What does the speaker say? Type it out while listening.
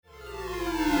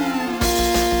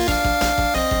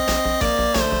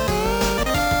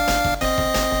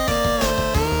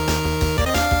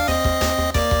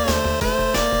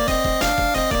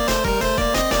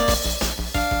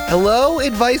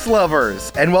advice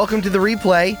lovers, and welcome to The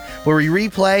Replay, where we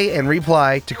replay and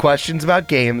reply to questions about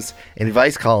games and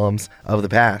advice columns of the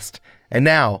past. And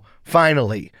now,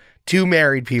 finally, two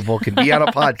married people can be on a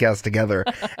podcast together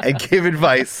and give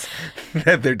advice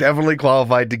that they're definitely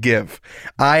qualified to give.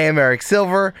 I am Eric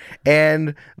Silver,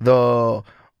 and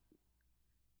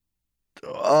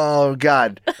oh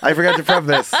God, I forgot to prep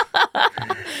this.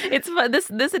 It's fun.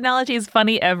 This analogy is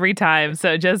funny every time.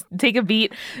 So just take a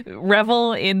beat,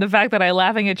 revel in the fact that I'm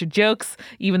laughing at your jokes,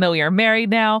 even though we are married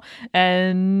now,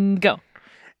 and go.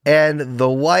 And the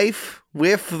wife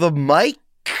with the mic.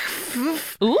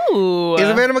 Ooh. Is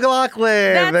Amanda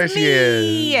McLoughlin. That's there she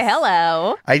me. is.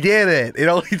 Hello. I did it. It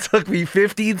only took me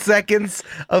 15 seconds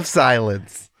of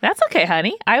silence. That's okay,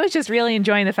 honey. I was just really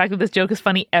enjoying the fact that this joke is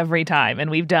funny every time, and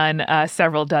we've done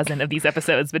several dozen of these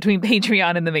episodes between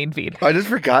Patreon and the main feed. I just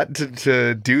forgot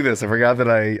to do this. I forgot that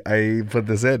I put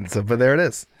this in. So, but there it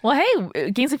is. Well,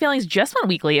 hey, Games and Feelings just went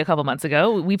weekly a couple months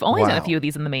ago. We've only done a few of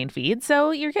these in the main feed,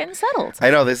 so you're getting settled. I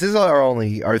know. This is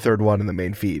our third one in the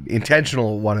main feed.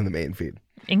 Intentional one in the main feed.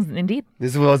 Indeed.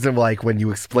 This wasn't like when you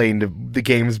explained the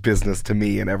games business to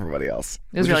me and everybody else.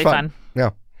 It was really fun. Yeah.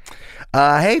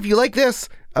 Hey, if you like this,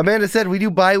 Amanda said we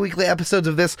do bi-weekly episodes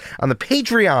of this on the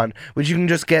Patreon, which you can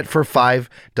just get for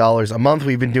 $5 a month.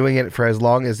 We've been doing it for as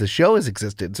long as the show has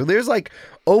existed. So there's like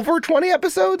over 20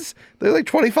 episodes. There's like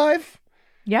 25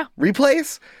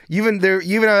 replays. You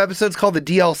even have episodes called the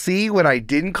DLC when I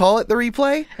didn't call it the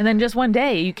replay. And then just one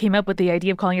day you came up with the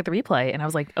idea of calling it the replay. And I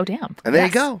was like, oh, damn. And there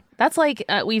you go. That's like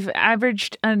we've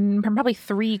averaged probably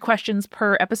 3 questions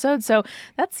per episode. So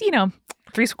that's,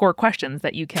 3 score questions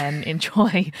that you can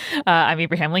enjoy. I'm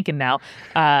Abraham Lincoln now,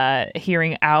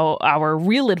 hearing our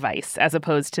real advice as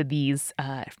opposed to these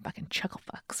fucking chuckle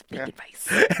fucks fake advice.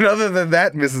 And other than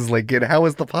that, Mrs. Lincoln, how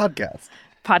was the podcast?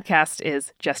 Podcast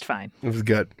is just fine. It was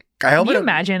good. Can you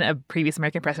imagine a previous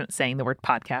American president saying the word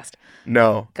podcast?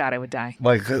 No. God, I would die.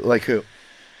 Like who?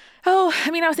 Oh,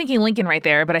 I mean, I was thinking Lincoln right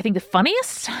there, but I think the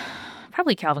funniest,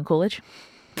 probably Calvin Coolidge.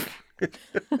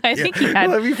 I think he had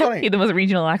the most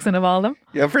regional accent of all of them.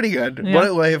 Yeah, pretty good. Yeah.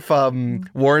 What if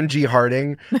Warren G.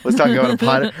 Harding was talking about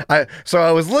a pod? So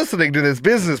I was listening to this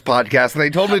business podcast, and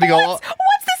they told me to go. What's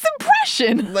this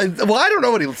impression? Well, I don't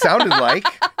know what he sounded like.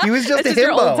 He was just a himbo.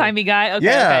 Your old-timey guy? Okay,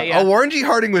 yeah. Okay, yeah. Warren G.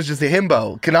 Harding was just a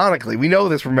himbo, canonically. We know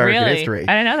this from American history.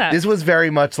 I didn't know that. This was very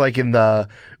much like in the,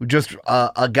 just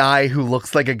a guy who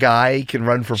looks like a guy can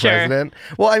run for president.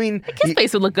 Well, I mean... His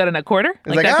face would look good in a quarter.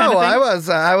 Like that kind of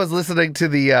thing. I was listening to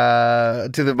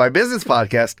my business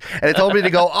podcast, and it told me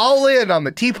to go all in on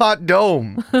the Teapot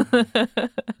Dome.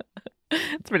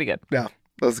 It's pretty good. Yeah.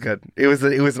 That was good. It was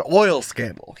an oil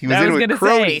scandal. He was in with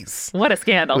cronies. Say, what a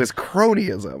scandal. It was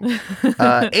cronyism.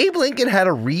 Abe Lincoln had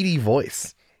a reedy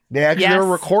voice. There were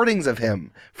recordings of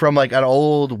him from like an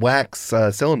old wax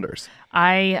cylinders.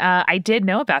 I did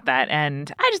know about that,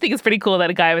 and I just think it's pretty cool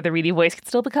that a guy with a reedy voice could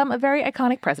still become a very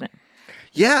iconic president.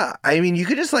 Yeah, I mean, you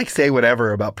could just like say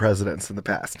whatever about presidents in the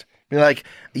past. I mean, like,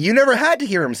 you never had to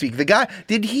hear him speak. The guy,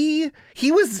 he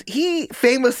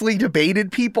famously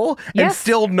debated people, and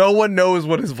still no one knows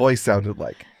what his voice sounded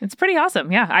like. It's pretty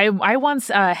awesome. Yeah. I once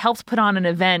helped put on an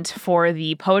event for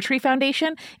the Poetry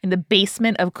Foundation in the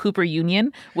basement of Cooper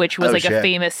Union, which was a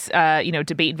famous,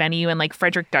 debate venue. And like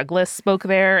Frederick Douglass spoke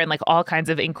there, and like all kinds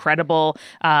of incredible,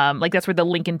 like that's where the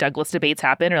Lincoln Douglas debates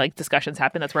happen, or like discussions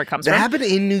happen. That's where it comes from. That happened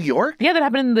in New York? Yeah, that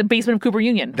happened in the basement of Cooper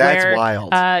Union. That's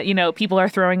wild. People are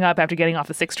throwing up after getting off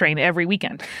the 6 train every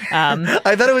weekend.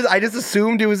 I just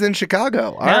assumed it was in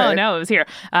Chicago. No, it was here.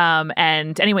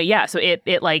 And anyway, yeah, so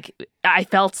it like, I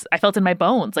felt in my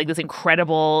bones like this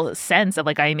incredible sense of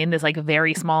like I'm in this like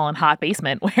very small and hot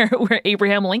basement where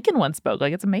Abraham Lincoln once spoke.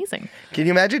 Like, it's amazing. Can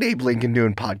you imagine Abe Lincoln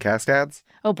doing podcast ads?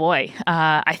 Oh boy,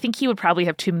 I think he would probably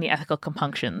have too many ethical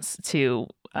compunctions to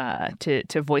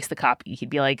voice the copy. He'd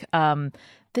be like,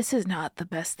 this is not the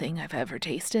best thing I've ever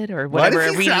tasted, or whatever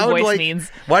a reedy voice means.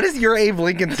 Why does your Abe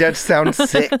Lincoln just sound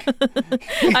sick?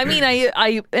 I mean,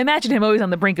 I imagine him always on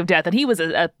the brink of death, and he was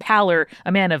a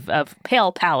man of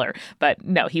pale pallor. But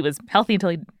no, he was healthy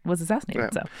until he was assassinated.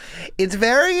 Yeah. So it's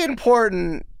very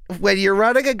important when you're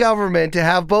running a government to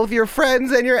have both your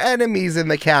friends and your enemies in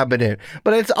the cabinet.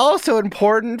 But it's also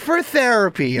important for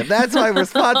therapy, and that's why we're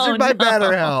sponsored by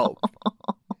BetterHelp.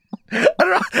 I don't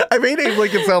know. I made Abe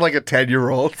Lincoln sound like a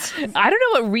 10-year-old. I don't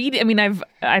know what read. I mean,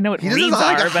 I know what reads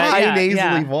are, but high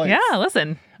nasally voice. Yeah,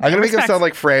 listen. I'm going to make him sound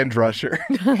like Fran Drescher.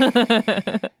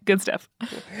 Good stuff.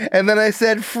 And then I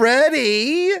said,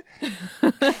 Freddie.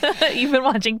 You've been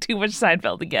watching too much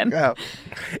Seinfeld again. Yeah.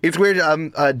 It's weird.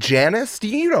 Janice,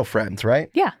 you know Friends, right?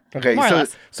 Yeah. Okay. More or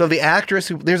less. So the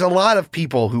actress there's a lot of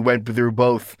people who went through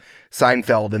both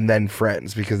Seinfeld and then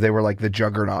Friends because they were like the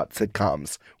juggernaut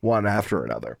sitcoms, one after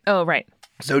another. Oh, right.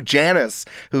 So Janice,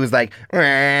 who's like,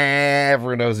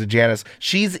 everyone knows the Janice,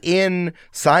 she's in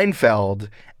Seinfeld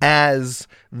as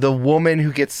the woman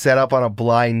who gets set up on a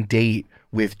blind date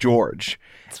with George.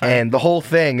 And the whole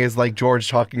thing is like George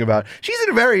talking about, she's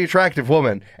a very attractive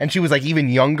woman. And she was like even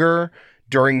younger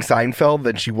during Seinfeld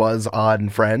than she was on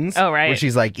Friends. Oh, right. Where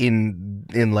she's like in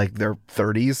like their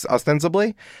 30s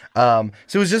ostensibly. So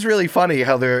it was just really funny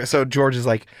how so George is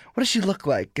like, what does she look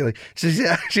like? Like, does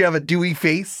she have a dewy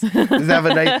face?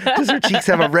 Does her cheeks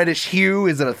have a reddish hue?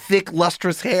 Is it a thick,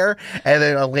 lustrous hair? And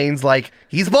then Elaine's like,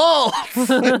 he's bald.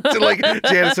 Like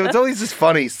Janice. So it's always just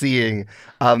funny seeing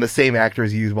the same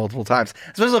actors used multiple times.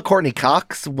 Especially Courtney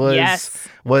Cox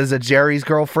was a Jerry's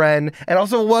girlfriend, and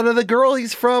also one of the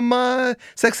girlies from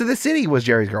Sex and the City was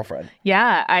Jerry's girlfriend.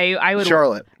 Yeah, I would.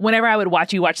 Charlotte. Whenever I would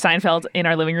watch you watch Seinfeld in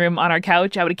our living room on our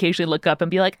couch, I would occasionally look up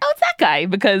and be like, "Oh, it's that guy,"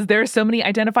 because there are so many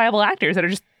identifiable actors that are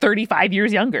just 35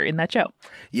 years younger in that show.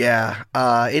 Yeah,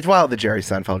 it's wild that Jerry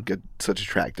Seinfeld got such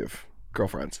attractive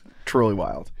girlfriends. Truly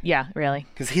wild. Yeah, really.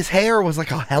 Because his hair was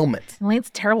like a helmet. Elaine's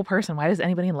a terrible person. Why does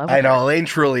anybody in love with her? I know, Elaine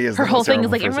truly is. Her whole thing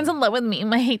is like, everyone's in love with me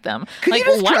and I hate them. Could like, you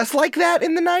just dress like that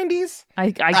in the 90s? I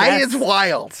guess. It's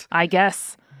wild. I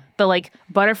guess. The like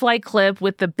butterfly clip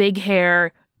with the big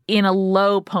hair in a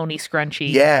low pony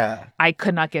scrunchie. Yeah. I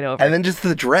could not get over. And then just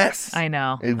the dress. I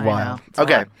know. It's wild.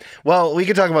 Okay. Well, we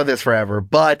could talk about this forever,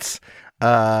 but we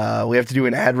have to do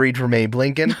an ad read from Abe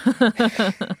Lincoln.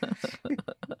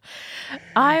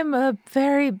 I'm a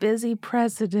very busy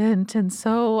president, and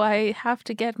so I have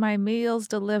to get my meals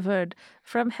delivered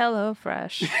from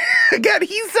HelloFresh. God,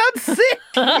 he sounds sick.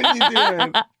 What are you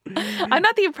doing? I'm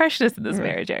not the impressionist in this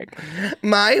marriage, Eric.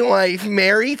 My wife,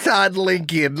 Mary Todd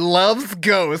Lincoln, loves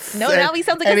ghosts. No, now he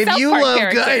sounds like a South Park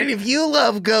character. And if you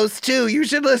love ghosts too, you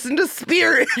should listen to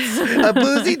Spirits, a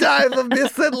boozy dive of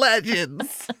myths and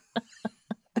legends.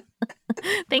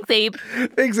 Thanks, Abe.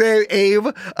 Thanks, Abe.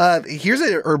 Here's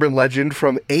an urban legend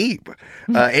from Abe.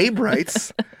 Abe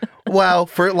writes, wow,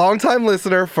 for a long-time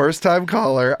listener, first-time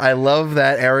caller, I love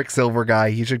that Eric Silver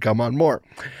guy. He should come on more.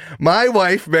 My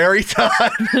wife, Mary Todd,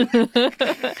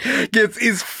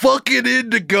 is fucking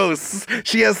into ghosts.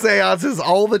 She has seances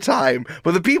all the time,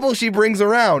 but the people she brings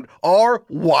around are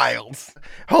wild.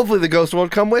 Hopefully the ghost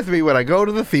won't come with me when I go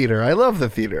to the theater. I love the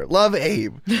theater. Love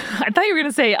Abe. I thought you were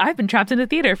going to say, I've been trapped in a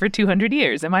theater for 200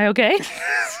 years. Am I okay?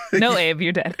 No, Abe,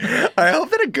 you're dead. I hope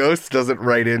that a ghost doesn't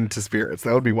write into Spirits.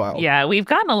 That would be wild. Yeah, we've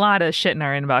gotten a lot of shit in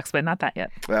our inbox, but not that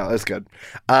yet. Well, that's good.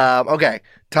 Okay.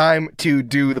 Time to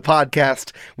do the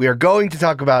podcast. We are going to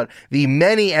talk about the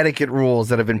many etiquette rules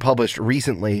that have been published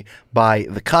recently by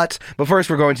The Cut. But first,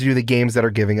 we're going to do the games that are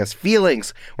giving us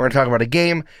feelings. We're going to talk about a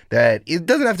game that it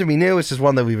doesn't have to be new. It's just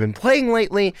one that we've been playing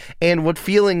lately. And what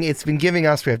feeling it's been giving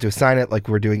us, we have to assign it like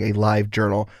we're doing a live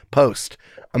journal post.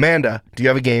 Amanda, do you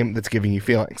have a game that's giving you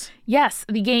feelings? Yes,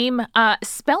 the game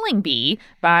Spelling Bee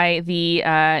by the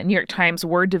New York Times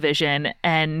Word Division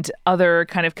and other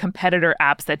kind of competitor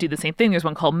apps that do the same thing. There's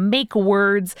one called Make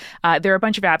Words. There are a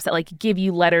bunch of apps that like give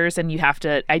you letters and you have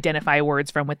to identify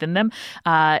words from within them.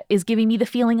 Is giving me the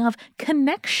feeling of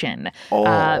connection.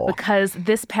 Because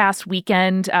this past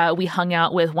weekend we hung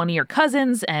out with one of your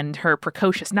cousins and her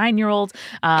precocious 9-year-old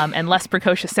and less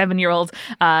precocious 7-year-old.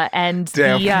 And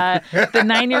the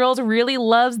 9-year-old really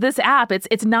loves this app.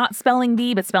 It's not Spelling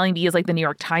Bee, but Spelling Bee is like the New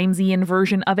York Timesian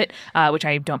version of it, which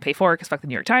I don't pay for because fuck the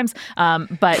New York Times.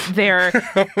 But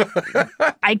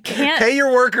I can't pay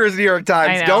your workers, New York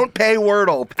Times. Don't pay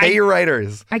Wordle. Pay your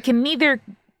writers. I can neither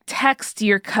text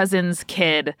your cousin's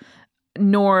kid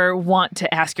nor want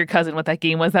to ask your cousin what that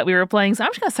game was that we were playing. So I'm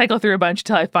just going to cycle through a bunch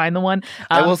until I find the one.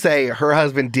 I will say her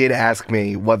husband did ask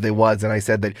me what it was, and I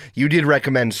said that you did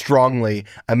recommend strongly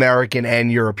American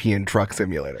and European Truck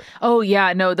Simulator. Oh,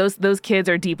 yeah. No, those kids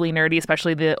are deeply nerdy,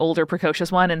 especially the older precocious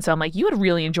one. And so I'm like, you would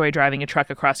really enjoy driving a truck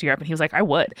across Europe. And he was like, I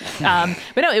would.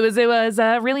 But no, it was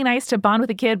really nice to bond with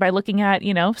a kid by looking at,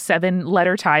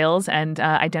 7-letter tiles and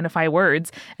identify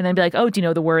words and then be like, oh, do you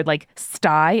know the word like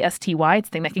sty, S-T-Y? It's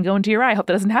a thing that can go into your I hope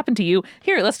that doesn't happen to you.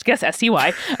 Here, let's guess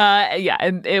STY.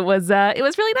 And it was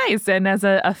really nice. And as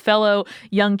a fellow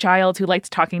young child who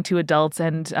liked talking to adults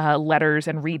and letters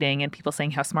and reading and people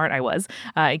saying how smart I was,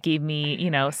 it gave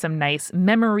me, some nice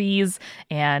memories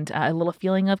and a little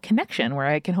feeling of connection where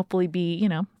I can hopefully be,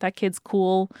 that kid's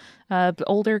cool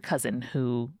older cousin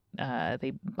who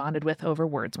they bonded with over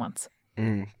words once.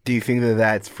 Do you think that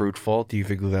that's fruitful? Do you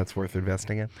think that that's worth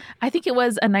investing in? I think it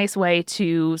was a nice way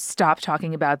to stop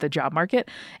talking about the job market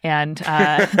and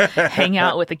hang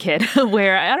out with a kid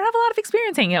where I don't have a lot of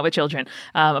experience hanging out with children.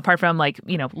 Apart from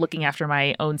looking after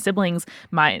my own siblings,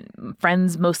 my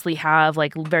friends mostly have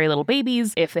like very little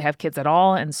babies if they have kids at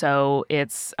all. And so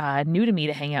it's new to me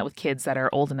to hang out with kids that are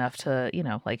old enough to,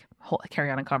 carry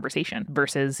on a conversation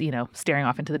versus, staring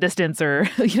off into the distance or,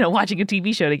 watching a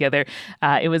TV show together.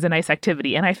 It was a nice activity.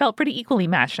 And I felt pretty equally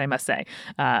matched, I must say.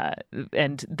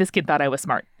 And this kid thought I was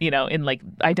smart, in like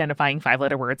identifying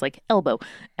 5-letter words like elbow.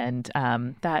 And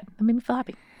that made me feel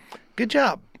happy. Good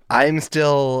job. I'm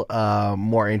still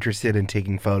more interested in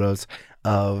taking photos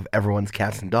of everyone's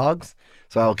cats and dogs.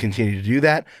 So I'll continue to do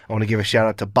that. I want to give a shout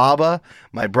out to Baba,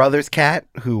 my brother's cat,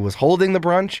 who was holding the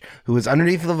brunch, who was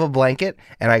underneath of a blanket,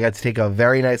 and I got to take a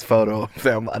very nice photo of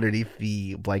them underneath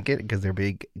the blanket because they're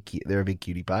big. They're a big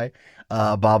cutie pie.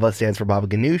 Baba stands for Baba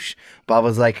Ganoush.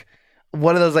 Baba's like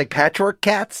one of those like patchwork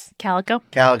cats. Calico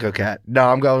cat. No,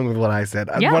 I'm going with what I said.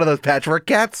 I'm one of those patchwork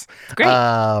cats. It's great.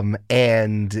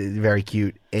 And very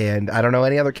cute. And I don't know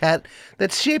any other cat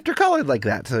that's shaped or colored like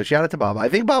that. So shout out to Baba. I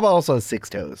think Baba also has 6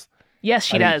 toes. Yes,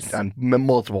 she does. On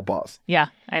multiple paws. Yeah,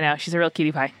 I know. She's a real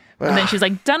cutie pie. And then she's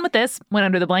like, done with this, went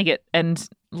under the blanket. And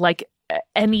like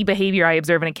any behavior I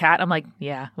observe in a cat, I'm like,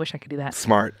 yeah, wish I could do that.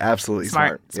 Smart. Absolutely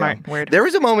smart. Smart. Word. There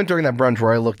was a moment during that brunch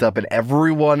where I looked up and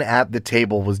everyone at the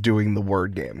table was doing the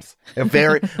word games.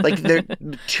 They're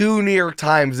 2 New York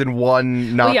Times in one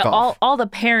knockoff. Well, yeah, all the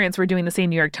parents were doing the same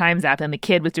New York Times app, and the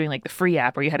kid was doing like the free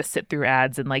app where you had to sit through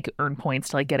ads and like earn points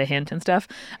to like get a hint and stuff.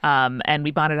 And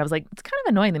we bonded. I was like, it's kind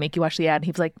of annoying they make you watch the ad. And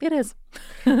he was like, it is.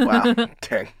 Wow.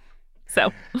 Dang.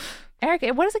 So, Eric,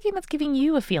 what is a game that's giving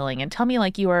you a feeling? And tell me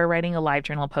like you are writing a live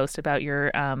journal post about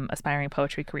your aspiring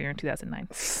poetry career in 2009.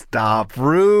 Stop.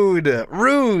 Rude.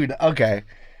 Okay.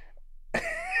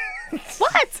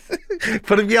 What?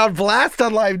 Putting me on blast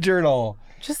on live journal.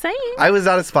 Just saying. I was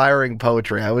not aspiring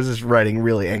poetry. I was just writing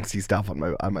really angsty stuff on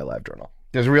my live journal.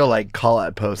 There's real like call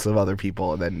out posts of other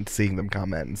people and then seeing them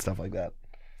comment and stuff like that.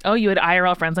 Oh, you had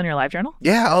IRL friends on your live journal?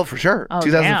 Yeah. Oh, for sure. Oh,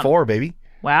 2004, damn. Baby.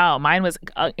 Wow, mine was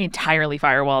entirely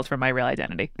firewalled from my real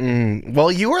identity.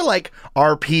 Well, you were like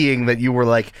RPing that you were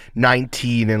like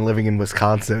 19 and living in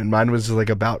Wisconsin. Mine was just like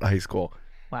about high school.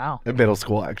 Wow. Middle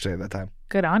school, actually, at that time.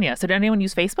 Good on you. So did anyone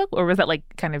use Facebook, or was that like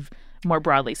kind of more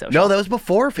broadly social? No, that was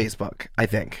before Facebook, I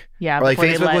think. Yeah. Or like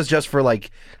Facebook was just for like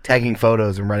tagging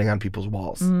photos and writing on people's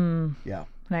walls. Yeah.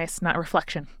 Nice. Not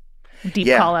reflection.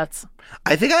 Deep call-outs.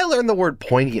 I think I learned the word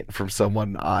poignant from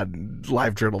someone on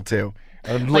LiveJournal too.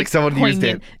 Like someone used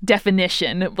it.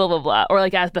 Definition, blah, blah, blah. Or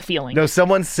like as the feeling. No,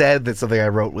 someone said that something I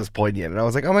wrote was poignant. And I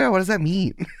was like, oh my God, what does that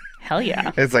mean? Hell yeah.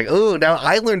 It's like, oh, now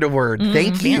I learned a word.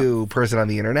 Thank you, person on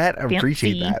the internet. I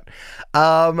appreciate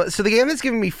that. So the game that's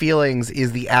giving me feelings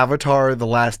is the Avatar: The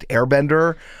Last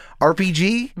Airbender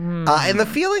RPG. And the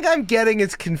feeling I'm getting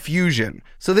is confusion.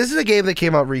 So this is a game that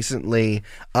came out recently.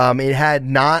 It had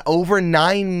not over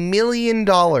 $9 million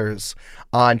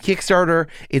on Kickstarter.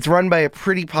 It's run by a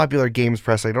pretty popular games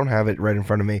press. I don't have it right in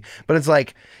front of me, but it's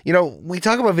like, we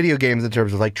talk about video games in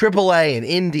terms of like AAA and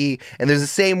indie, and there's the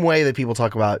same way that people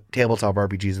talk about tabletop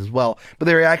RPGs as well. But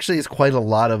there actually is quite a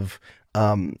lot of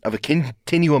a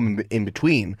continuum in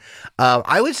between.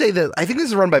 I would say that I think this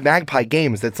is run by Magpie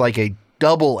Games. That's like a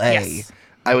double A. Yes.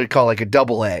 I would call like a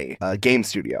double A game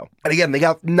studio. And again, they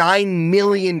got $9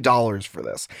 million for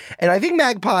this. And I think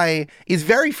Magpie is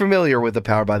very familiar with the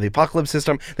Powered by the Apocalypse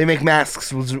system. They make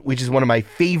Masks, which is one of my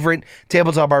favorite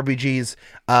tabletop RPGs,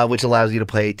 which allows you to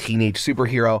play a teenage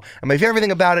superhero. And my favorite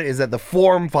thing about it is that the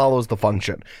form follows the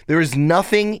function. There is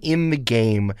nothing in the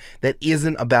game that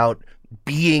isn't about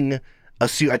being a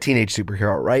teenage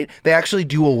superhero, right? They actually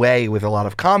do away with a lot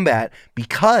of combat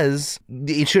because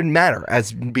it shouldn't matter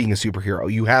as being a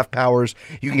superhero. You have powers,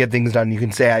 you can get things done. You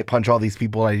can say, I punch all these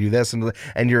people and I do this,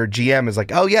 and your GM is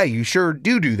like, oh yeah, you sure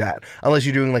do that. Unless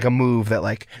you're doing like a move that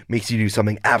like makes you do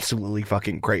something absolutely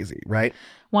fucking crazy, right?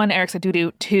 One, Eric said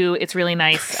doo-doo. 2, it's really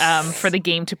nice for the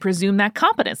game to presume that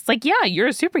competence. It's like, yeah, you're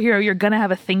a superhero. You're going to have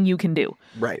a thing you can do.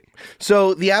 Right.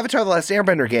 So the Avatar: The Last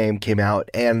Airbender game came out,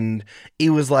 and it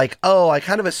was like, oh, I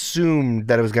kind of assumed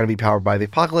that it was going to be powered by the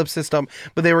Apocalypse system,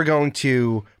 but they were going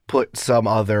to put some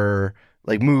other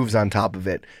like moves on top of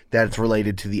it that's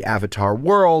related to the Avatar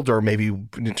world, or maybe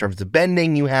in terms of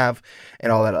bending you have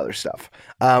and all that other stuff.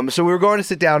 So we were going to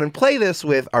sit down and play this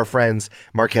with our friends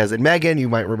Marquez and Megan. You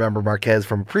might remember Marquez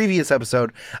from a previous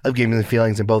episode of Games and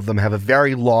Feelings, and both of them have a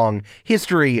very long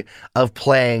history of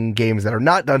playing games that are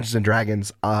not Dungeons and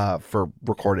Dragons for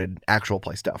recorded actual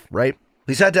play stuff, right?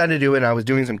 We sat down to do it, and I was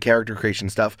doing some character creation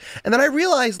stuff. And then I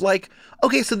realized, like,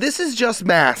 okay, so this is just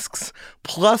masks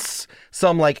plus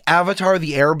some, like, Avatar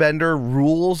the Airbender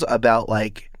rules about,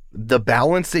 like, the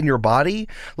balance in your body.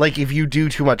 Like, if you do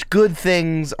too much good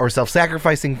things or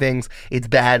self-sacrificing things, it's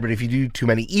bad. But if you do too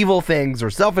many evil things or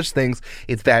selfish things,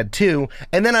 it's bad too.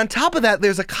 And then on top of that,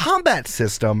 there's a combat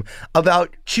system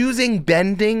about choosing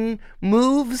bending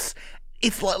moves.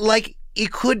 It's like,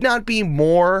 it could not be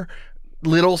more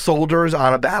little soldiers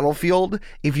on a battlefield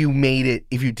if you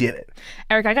did it.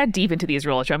 Eric, I got deep into these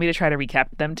rules. Do you want me to try to recap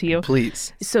them to you?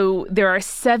 Please. So there are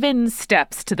 7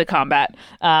 steps to the combat.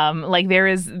 There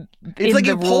is. It's like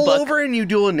you pull over and you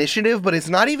do initiative, but it's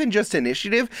not even just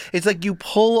initiative. It's like you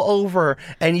pull over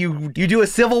and you do a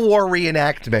Civil War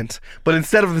reenactment, but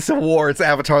instead of the Civil War, it's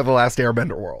Avatar: The Last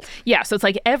Airbender world. Yeah, so it's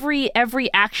like every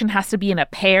action has to be in a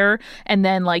pair, and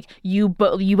then like you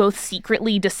both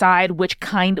secretly decide which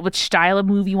style of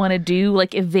move you want to do,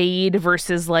 like evade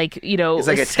versus like, it's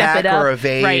like attack or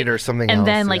evade, right, or something and else. And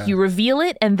then like you reveal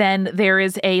it, and then there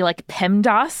is a like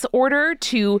PEMDAS order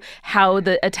to how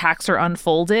the attacks are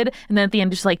unfolded. And then at the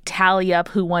end, just like tally up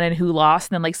who won and who lost,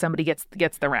 and then like somebody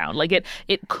gets the round. Like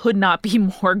it could not be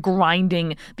more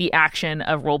grinding the action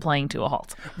of role playing to a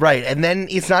halt. Right, and then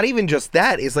it's not even just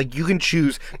that. It's like you can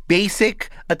choose basic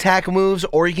attack moves,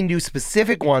 or you can do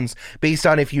specific ones based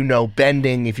on if you know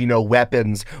bending, if you know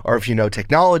weapons, or if you know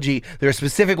technology. There are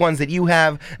specific ones that you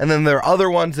have, and then there are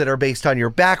other ones that are based on your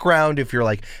background. If you're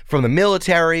like from the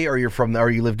military, or or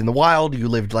you lived in the wild, you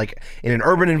lived like in an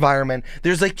urban environment.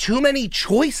 There's like too many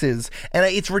choices. And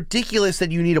it's ridiculous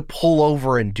that you need to pull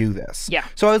over and do this. Yeah.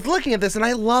 So I was looking at this, and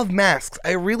I love masks.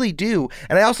 I really do.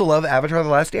 And I also love Avatar: The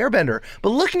Last Airbender. But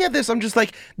looking at this, I'm just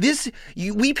like,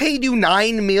 we paid you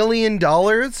 $9 million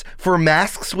for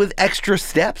masks with extra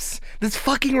steps? That's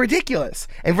fucking ridiculous.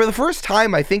 And for the first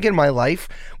time, I think in my life,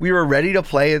 we were ready to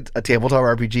play a tabletop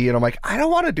RPG, and I'm like, I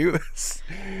don't want to do this.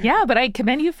 Yeah, but I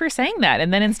commend you for saying that.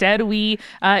 And then instead we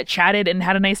chatted and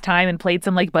had a nice time and played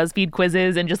some like BuzzFeed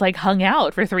quizzes and just like hung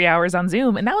out for 3 hours on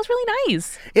Zoom. And that was really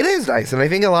nice. It is nice. And I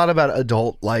think a lot about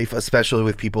adult life, especially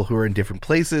with people who are in different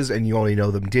places and you only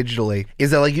know them digitally,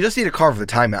 is that like you just need to carve the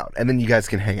time out, and then you guys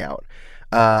can hang out.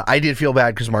 I did feel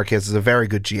bad because Marquez is a very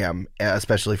good GM,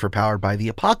 especially for Powered by the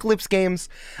Apocalypse games.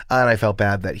 And I felt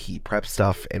bad that he prepped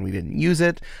stuff and we didn't use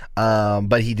it.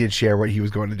 But he did share what he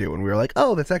was going to do. And we were like,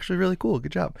 oh, that's actually really cool.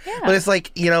 Good job. Yeah. But it's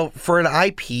like, for an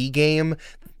IP game,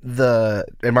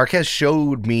 and Marquez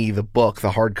showed me the book,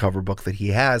 the hardcover book that he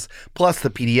has, plus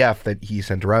the PDF that he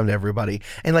sent around to everybody.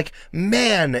 And like,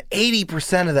 man,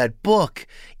 80% of that book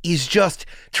is just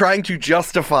trying to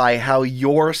justify how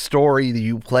your story that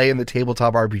you play in the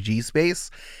tabletop RPG space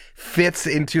fits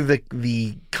into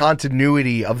the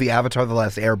continuity of the Avatar: The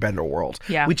Last Airbender world,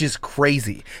 which is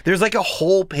crazy. There's like a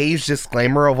whole page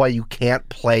disclaimer of why you can't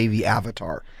play the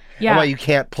Avatar. Yeah. And why you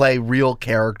can't play real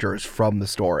characters from the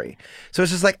story. So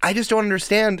it's just like, I just don't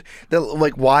understand that,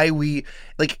 like, why we,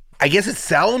 like, I guess it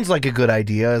sounds like a good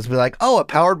idea as be like, oh, a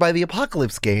Powered by the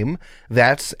Apocalypse game,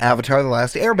 that's Avatar: The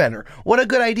Last Airbender. What a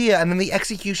good idea. And then the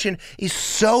execution is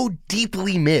so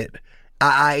deeply mid.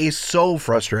 It's so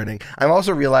frustrating. I'm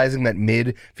also realizing that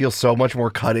mid feels so much more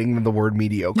cutting than the word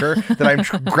mediocre that I'm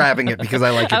grabbing it because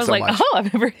I like it so much. I was like, oh,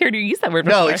 I've never heard you use that word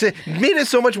before. No, mid is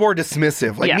so much more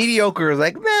dismissive. Like, mediocre is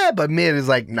like, meh, but mid is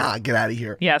like, nah, get out of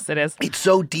here. Yes, it is. It's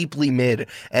so deeply mid.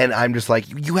 And I'm just like,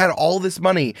 you had all this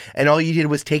money and all you did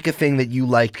was take a thing that you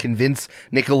liked, convince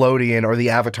Nickelodeon or the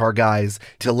Avatar guys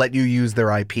to let you use their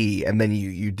IP, and then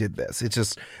you did this. It's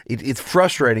just, it's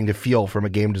frustrating to feel from a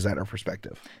game designer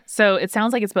perspective. So it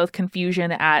sounds like it's both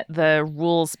confusion at the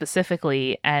rules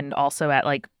specifically and also at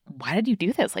like, why did you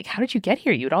do this? Like, how did you get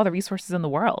here? You had all the resources in the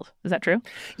world. Is that true?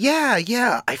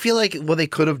 Yeah. I feel like what they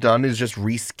could have done is just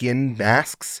reskin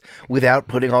masks without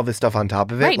putting all this stuff on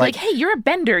top of it. Right. Like, hey, you're a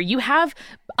bender. You have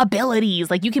abilities.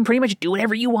 Like, you can pretty much do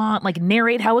whatever you want. Like,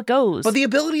 narrate how it goes. But the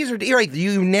abilities are, right,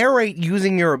 you narrate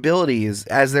using your abilities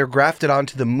as they're grafted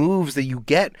onto the moves that you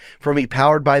get from a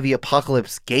Powered by the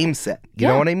Apocalypse game set. You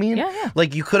know what I mean? Yeah.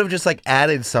 Like, you could have just, like,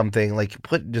 added something, like,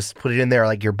 put it in there,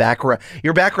 like, your background.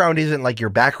 Your background isn't, like, your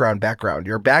background.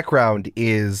 Your background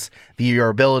is your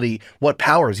ability, what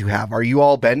powers you have. Are you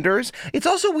all benders? It's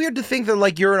also weird to think that,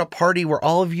 like, you're in a party where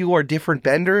all of you are different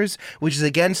benders, which is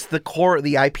against the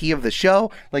the IP of the show.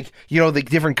 Like, the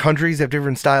different countries have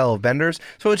different style of benders.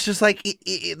 So it's just like,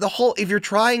 if you're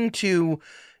trying to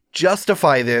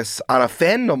justify this on a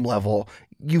fandom level,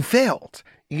 you failed.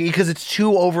 Because it's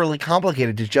too overly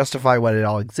complicated to justify why it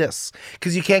all exists.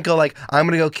 Because you can't go like, I'm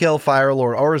going to go kill Fire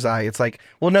Lord Orzai. It's like,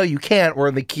 well, no, you can't. We're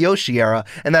in the Kyoshi era,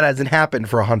 and that hasn't happened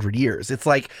for 100 years. It's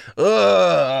like,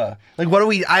 ugh. Like,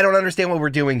 I don't understand what we're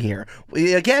doing here.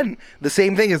 Again, the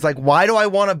same thing is like, why do I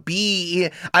want to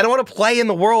I don't want to play in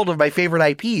the world of my favorite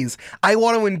IPs. I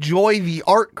want to enjoy the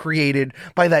art created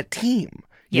by that team.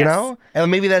 You know?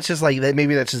 And maybe that's just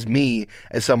me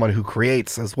as someone who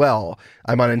creates as well.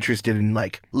 I'm uninterested in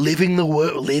like living in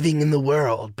the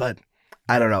world, but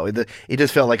I don't know. It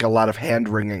just felt like a lot of hand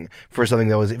wringing for something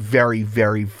that was very,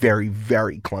 very, very,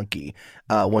 very clunky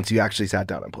once you actually sat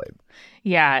down and played.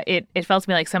 Yeah, it felt to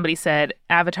me like somebody said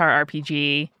Avatar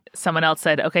RPG. Someone else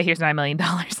said, okay, here's $9 million.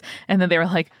 And then they were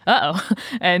like, uh-oh.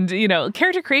 And,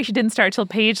 character creation didn't start till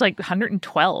page like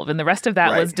 112. And the rest of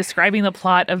that was describing the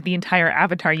plot of the entire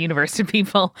Avatar universe to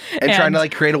people. And trying to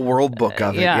like create a world book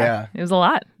of it. Yeah. It was a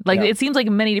lot. It seems like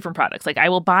many different products. Like I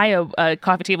will buy a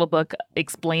coffee table book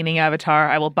explaining Avatar.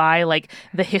 I will buy like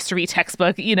the history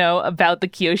textbook, about the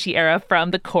Kyoshi era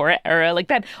from the Korra era. Like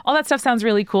that, all that stuff sounds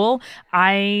really cool.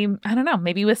 I don't know,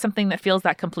 maybe with something that feels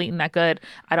that complete and that good,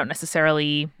 I don't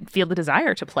necessarily feel the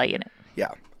desire to play in it. Yeah.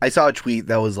 I saw a tweet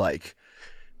that was like,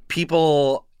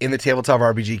 people in the tabletop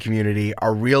RPG community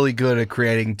are really good at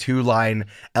creating 2-line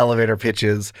elevator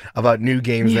pitches about new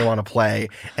games they want to play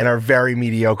and are very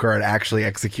mediocre at actually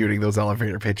executing those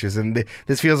elevator pitches. And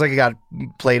this feels like it got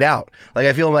played out. Like,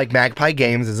 I feel like Magpie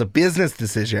Games, as a business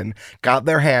decision, got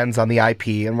their hands on the IP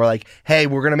and were like, hey,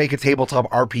 we're going to make a tabletop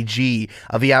RPG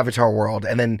of the Avatar world.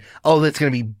 And then, that's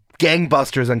going to be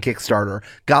gangbusters on Kickstarter,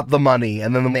 got the money,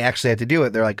 and then when they actually had to do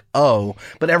it, they're like,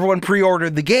 but everyone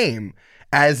pre-ordered the game,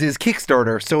 as is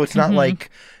Kickstarter, so it's not like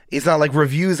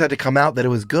reviews had to come out that it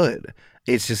was good.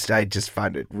 It's just, I just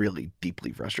find it really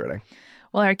deeply frustrating.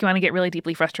 Well, Eric, you want to get really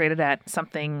deeply frustrated at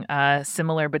something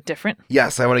similar but different?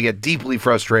 Yes, I want to get deeply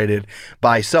frustrated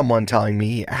by someone telling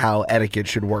me how etiquette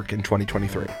should work in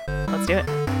 2023. Let's do it.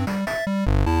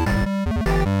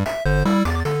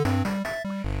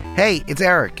 Hey, it's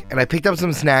Eric, and I picked up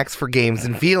some snacks for Games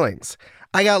and Feelings.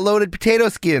 I got loaded potato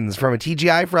skins from a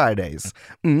TGI Fridays.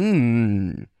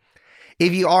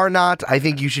 If you are not, I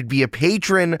think you should be a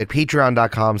patron at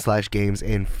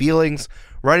patreon.com/gamesandfeelings.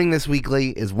 Running this weekly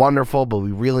is wonderful, but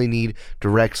we really need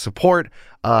direct support,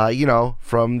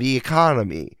 from the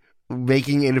economy.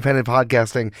 Making independent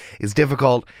podcasting is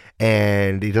difficult,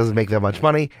 and it doesn't make that much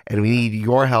money, and we need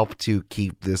your help to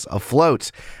keep this afloat.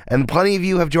 And plenty of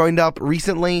you have joined up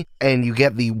recently, and you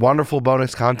get the wonderful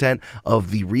bonus content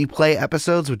of the replay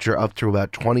episodes, which are up to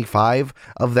about 25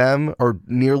 of them, or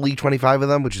nearly 25 of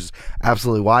them, which is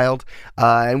absolutely wild.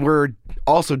 And we're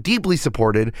also deeply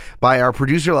supported by our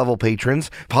producer-level patrons,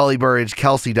 Polly Burridge,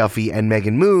 Kelsey Duffy, and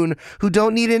Megan Moon, who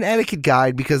don't need an etiquette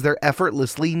guide because they're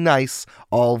effortlessly nice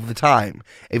all the time.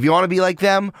 If you want to be like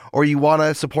them, or you want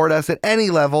to support us at any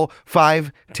level,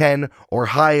 5, 10, or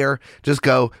higher, just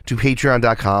go to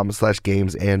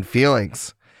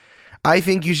patreon.com/gamesandfeelings. I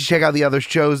think you should check out the other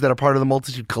shows that are part of the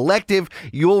Multitude Collective.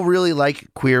 You'll really like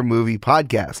Queer Movie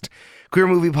Podcast. Queer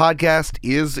Movie Podcast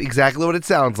is exactly what it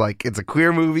sounds like. It's a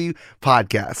queer movie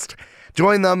podcast.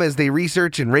 Join them as they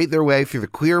research and rate their way through the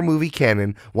queer movie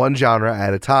canon, one genre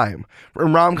at a time.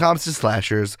 From rom-coms to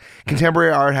slashers,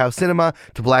 contemporary art house cinema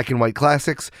to black and white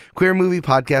classics, Queer Movie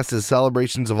Podcast is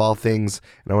celebrations of all things,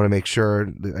 and I want to make sure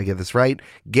that I get this right,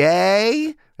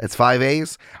 gay, that's 5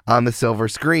 A's, on the silver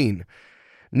screen.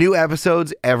 New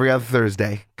episodes every other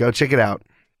Thursday. Go check it out.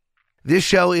 This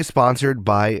show is sponsored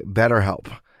by BetterHelp.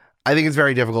 I think it's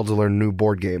very difficult to learn new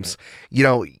board games.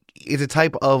 It's a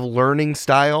type of learning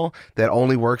style that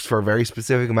only works for a very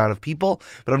specific amount of people,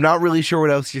 but I'm not really sure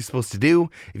what else you're supposed to do.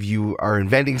 If you are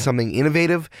inventing something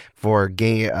innovative for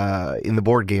game in the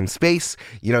board game space,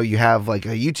 you have like a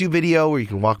YouTube video where you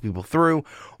can walk people through,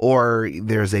 or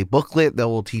there's a booklet that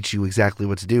will teach you exactly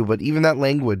what to do, but even that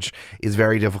language is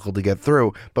very difficult to get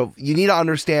through. But you need to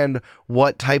understand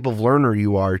what type of learner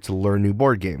you are to learn new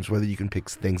board games, whether you can pick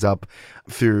things up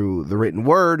through the written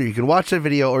word, or you can watch that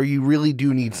video, or you really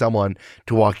do need someone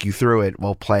to walk you through it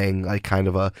while playing like kind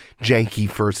of a janky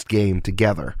first game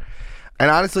together.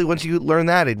 And honestly, once you learn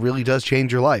that, it really does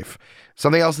change your life.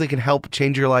 Something else that can help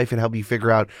change your life and help you figure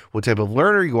out what type of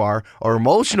learner you are or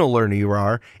emotional learner you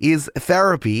are is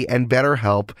therapy, and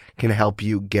BetterHelp can help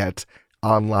you get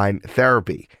online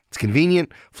therapy. It's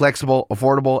convenient, flexible,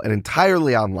 affordable, and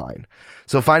entirely online.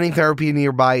 So finding therapy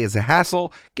nearby is a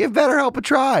hassle. Give BetterHelp a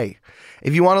try.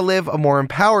 If you want to live a more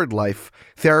empowered life,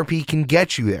 therapy can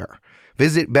get you there.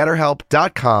 Visit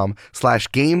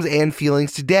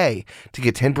BetterHelp.com/gamesandfeelings today to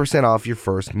get 10% off your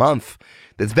first month.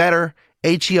 That's better,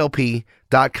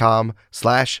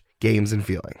 HELP.com/gamesandfeelings. games and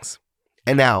feelings.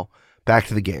 And now, back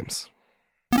to the games.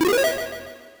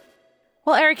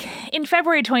 Well, Eric, in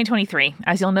February 2023,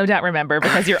 as you'll no doubt remember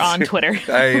because you're on Twitter,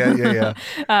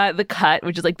 The Cut,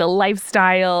 which is like the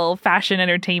lifestyle, fashion,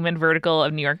 entertainment vertical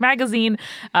of New York Magazine,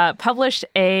 published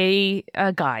a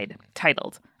guide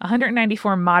titled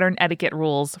 194 Modern Etiquette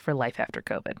Rules for Life After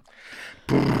COVID.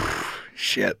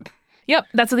 Shit. Yep,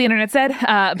 that's what the internet said,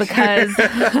 because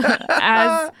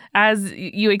as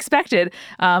you expected,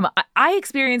 I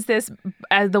experienced this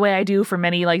as the way I do for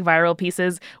many like viral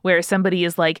pieces where somebody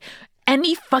is like,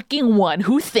 any fucking one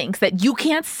who thinks that you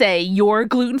can't say you're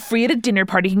gluten-free at a dinner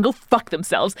party can go fuck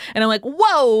themselves. And I'm like,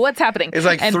 whoa, what's happening? It's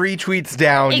like 3 tweets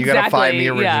down, you gotta find the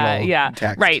original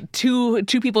text. Right. Two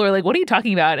people are like, what are you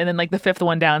talking about? And then like the 5th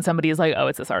one down, somebody is like, oh,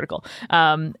 it's this article.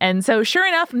 And so sure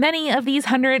enough, many of these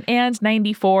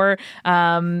 194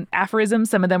 aphorisms,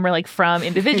 some of them were like from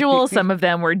individuals, some of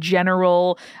them were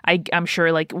general, I'm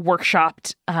sure like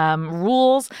workshopped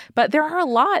rules. But there are a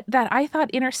lot that I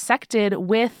thought intersected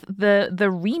with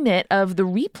the remit of the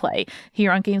replay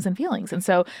here on Games and Feelings. And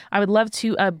so I would love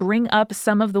to bring up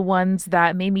some of the ones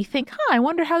that made me think, I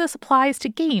wonder how this applies to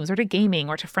games or to gaming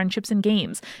or to friendships and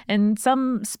games. And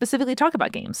some specifically talk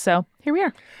about games. So here we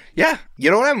are. Yeah.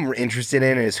 You know what I'm interested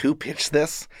in is who pitched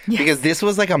this? Yes. Because this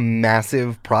was like a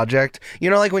massive project. You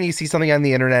know, like when you see something on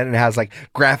the internet and it has like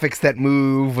graphics that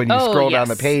move when you scroll down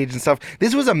the page and stuff.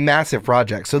 This was a massive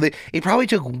project. So it probably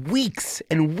took weeks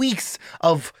and weeks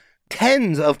of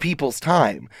tens of people's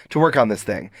time to work on this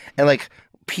thing. And like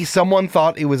someone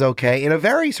thought it was okay in a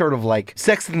very sort of like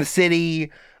Sex and the City,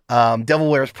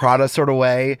 Devil Wears Prada sort of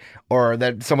way, or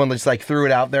that someone just like threw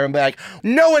it out there and be like,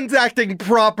 no one's acting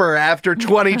proper after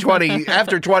 2020.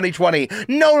 After 2020,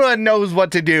 no one knows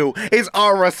what to do. It's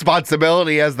our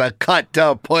responsibility as the Cut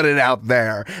to put it out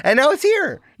there. And now it's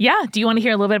here. Yeah. Do you want to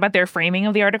hear a little bit about their framing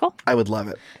of the article? I would love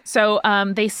it. So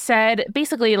they said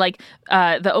basically like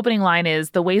the opening line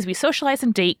is, the ways we socialize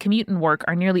and date, commute and work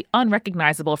are nearly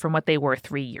unrecognizable from what they were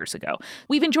 3 years ago.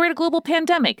 We've enjoyed a global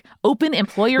pandemic, open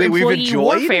employer-employee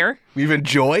warfare. We've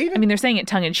enjoyed? I mean, they're saying it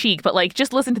tongue-in-cheek, but like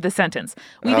just listen to the sentence.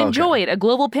 We've enjoyed a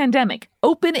global pandemic,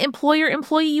 open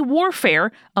employer-employee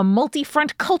warfare, a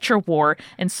multi-front culture war,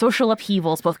 and social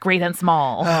upheavals, both great and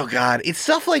small. Oh, God. It's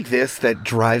stuff like this that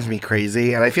drives me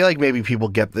crazy. And I feel like maybe people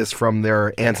get this from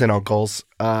their aunts and uncles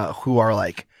who are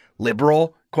like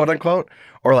liberal, quote unquote,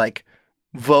 or like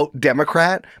vote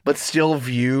Democrat, but still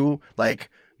view like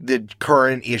the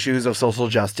current issues of social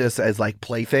justice as like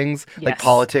playthings, like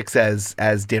politics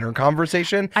as dinner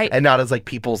conversation, and not as like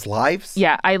people's lives.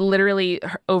 Yeah, I literally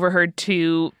overheard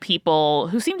 2 people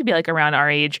who seem to be like around our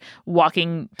age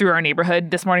walking through our neighborhood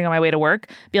this morning on my way to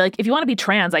work, be like, if you want to be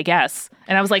trans, I guess.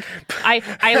 And I was like, I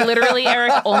literally,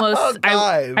 Eric, almost,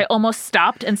 I almost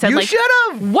stopped and said, you like,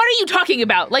 should've. What are you talking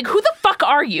about? Like, who the fuck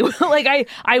are you? Like,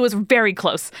 I was very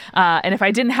close. And if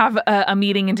I didn't have a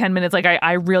meeting in 10 minutes, like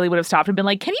I really would have stopped and been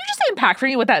like, can you just unpack for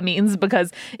me what that means?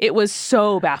 Because it was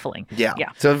so baffling. Yeah.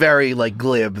 So very like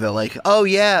glib. They're like, oh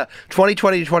yeah,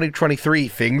 2020 to 2023,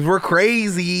 things were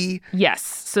crazy. Yes.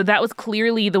 So that was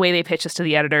clearly the way they pitched this to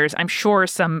the editors. I'm sure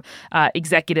some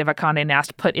executive at Condé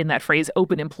Nast put in that phrase,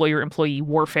 open employer-employee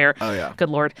warfare. Oh, yeah. Good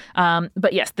Lord.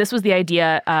 But yes, this was the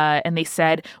idea. And they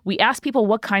said, we asked people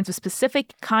what kinds of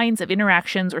specific kinds of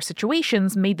interactions or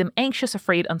situations made them anxious,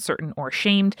 afraid, uncertain, or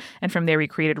ashamed. And from there, we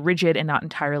created rigid and not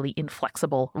entirely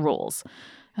inflexible rules.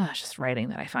 Just writing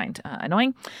that I find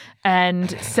annoying,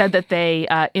 and said that they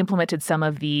implemented some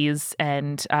of these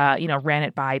and, ran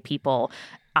it by people.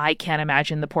 I can't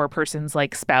imagine the poor person's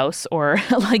like spouse or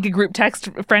like a group text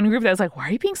friend group that was like, why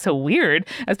are you being so weird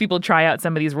as people try out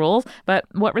some of these rules? But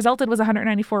what resulted was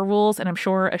 194 rules, and I'm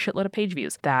sure a shitload of page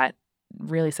views that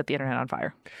really set the internet on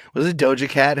fire. Was it Doja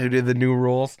Cat who did the new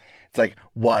rules? It's like,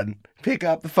 1, pick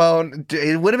up the phone.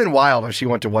 It would have been wild if she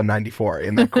went to 194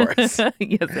 in the course.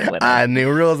 Yes, it would. New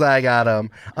rules, I got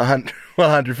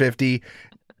 150.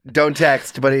 Don't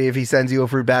text, but if he sends you a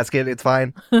fruit basket, it's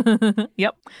fine.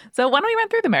 Yep. So why don't we run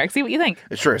through them, Eric? See what you think.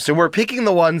 Sure. So we're picking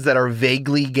the ones that are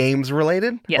vaguely games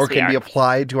related, or can be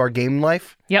applied to our game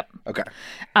life. Yep. Okay.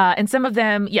 And some of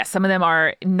them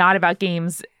are not about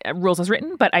games, rules as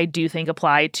written, but I do think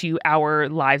apply to our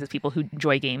lives as people who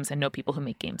enjoy games and know people who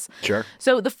make games. Sure.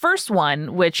 So the first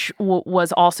one, which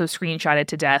was also screenshotted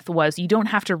to death, was you don't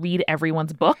have to read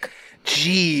everyone's book.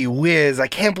 Gee whiz, I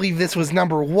can't believe this was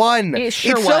number 1. It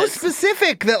sure it's was. So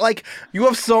specific that like you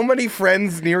have so many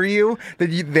friends near you that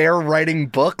they're writing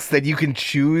books that you can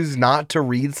choose not to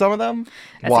read some of them.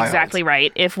 That's exactly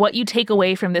right. If what you take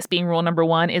away from this being rule number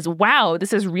 1 one is, wow,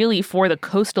 this is really for the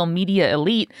coastal media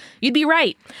elite. You'd be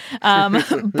right.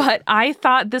 But I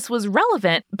thought this was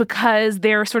relevant because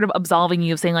they're sort of absolving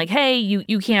you of saying like, hey,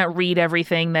 you can't read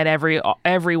everything that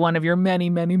every one of your many,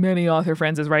 many, many author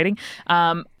friends is writing.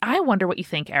 I wonder what you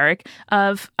think, Eric,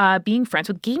 of being friends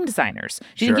with game designers.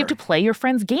 Do you think you have to play your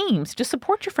friends' games? Just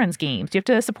support your friends' games. Do you have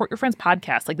to support your friends'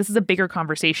 podcasts? Like, this is a bigger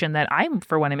conversation that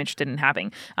for one, I'm interested in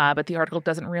having, but the article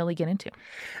doesn't really get into.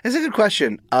 It's a good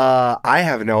question. I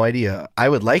have no idea. I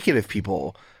would like it if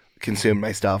people consume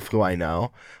my stuff who I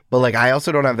know, but like, I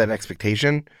also don't have that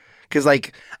expectation because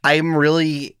like, I'm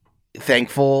really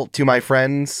thankful to my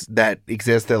friends that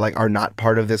exist that like are not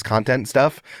part of this content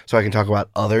stuff, so I can talk about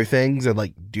other things and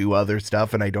like do other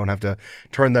stuff and I don't have to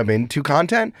turn them into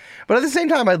content. But at the same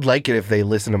time, I'd like it if they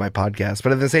listen to my podcast.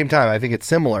 But at the same time, I think it's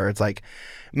similar. It's like,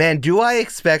 man, do I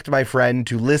expect my friend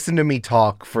to listen to me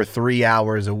talk for 3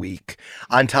 hours a week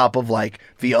on top of like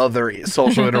the other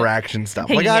social interaction stuff?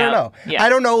 Like, I don't know. Yeah. I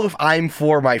don't know if I'm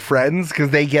for my friends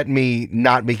because they get me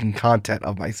not making content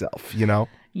of myself, you know?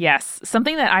 Yes.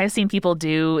 Something that I've seen people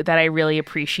do that I really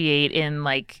appreciate in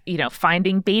like,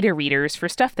 finding beta readers for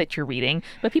stuff that you're reading,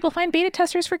 but people find beta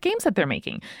testers for games that they're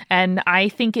making. And I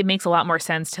think it makes a lot more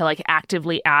sense to like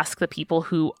actively ask the people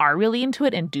who are really into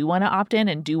it and do want to opt in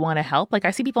and do want to help. Like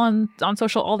I see people on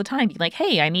social all the time being like,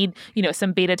 hey, I need,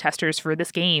 some beta testers for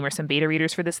this game or some beta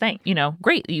readers for this thing.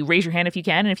 Great. You raise your hand if you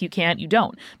can. And if you can't, you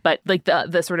don't. But like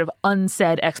the sort of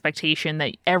unsaid expectation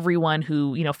that everyone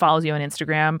who, follows you on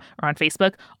Instagram or on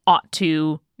Facebook ought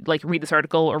to like read this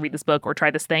article or read this book or try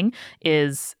this thing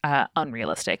is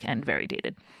unrealistic and very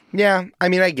dated. Yeah. I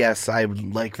mean, I guess I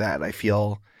would like that. I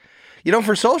feel,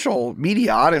 for social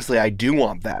media, honestly, I do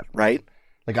want that, right?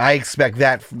 Like I expect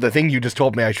that the thing you just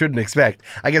told me I shouldn't expect.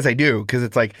 I guess I do because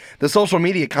it's like the social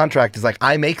media contract is like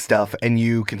I make stuff and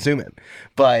you consume it.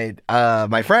 But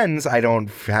my friends, I don't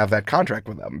have that contract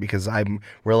with them because I'm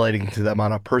relating to them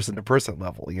on a person-to-person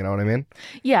level. You know what I mean?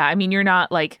 Yeah. I mean, you're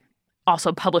not like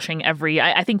also publishing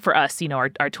I think for us,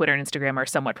 our Twitter and Instagram are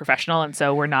somewhat professional. And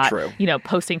so we're not,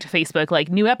 posting to Facebook, like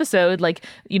new episode, like,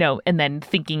 and then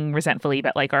thinking resentfully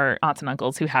about like our aunts and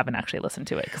uncles who haven't actually listened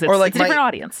to it because it's a different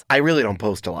audience. I really don't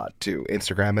post a lot to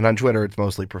Instagram, and on Twitter, it's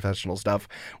mostly professional stuff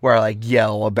where I like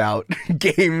yell about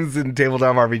games and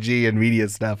tabletop RPG and media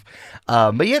stuff.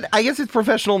 But yet I guess it's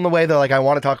professional in the way that like I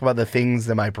want to talk about the things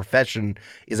that my profession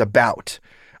is about.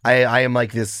 I am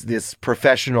like this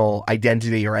professional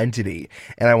identity or entity,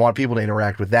 and I want people to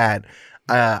interact with that.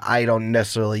 I don't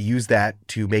necessarily use that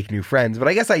to make new friends, but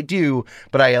I guess I do.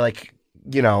 But I like,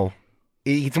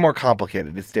 it's more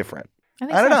complicated. It's different.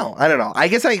 I don't know. I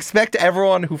guess I expect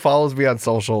everyone who follows me on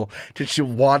social to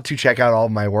want to check out all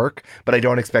of my work, but I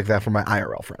don't expect that from my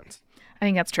IRL friends. I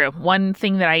think that's true. One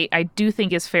thing that I do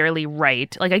think is fairly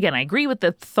right, like, again, I agree with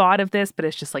the thought of this, but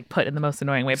it's just like put in the most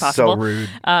annoying way possible. So rude.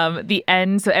 The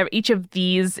end, so each of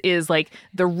these is like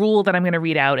the rule that I'm going to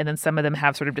read out, and then some of them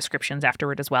have sort of descriptions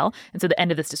afterward as well. And so the end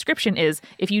of this description is,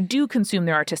 if you do consume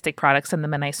their artistic products, send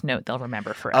them a nice note they'll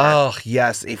remember forever. Oh,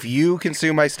 yes. If you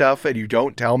consume my stuff and you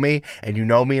don't tell me and you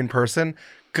know me in person,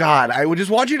 God, I would just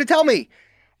want you to tell me.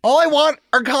 All I want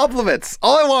are compliments.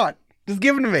 All I want. Just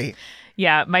give them to me.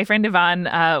 Yeah, my friend Yvonne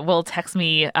will text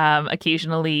me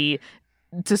occasionally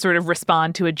to sort of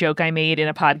respond to a joke I made in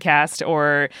a podcast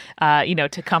or,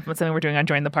 to compliment something we're doing on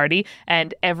Join the Party.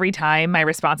 And every time my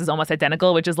response is almost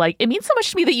identical, which is like, it means so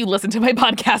much to me that you listen to my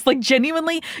podcast. Like,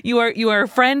 genuinely, you are a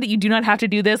friend. You do not have to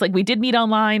do this. Like, we did meet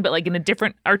online, but like in a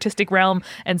different artistic realm.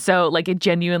 And so like it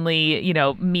genuinely,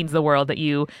 means the world that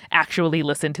you actually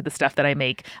listen to the stuff that I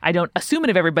make. I don't assume it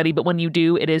of everybody, but when you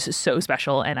do, it is so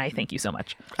special. And I thank you so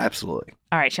much. Absolutely.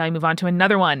 All right. Shall we move on to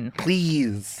another one?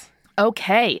 Please.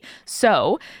 Okay,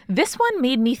 so this one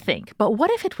made me think, but what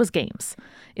if it was games?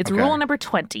 It's rule number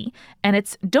 20, and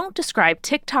it's don't describe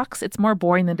TikToks. It's more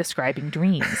boring than describing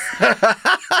dreams.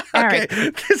 Okay,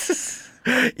 this is...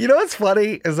 what's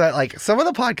funny is that like some of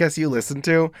the podcasts you listen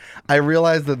to, I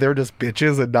realize that they're just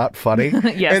bitches and not funny.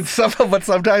 Yes. And but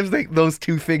sometimes those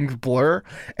two things blur,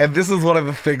 and this is one of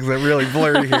the things that really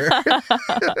blurred here.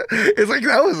 It's like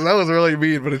that was really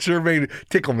mean, but it sure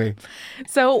tickle me.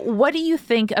 So, what do you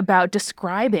think about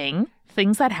describing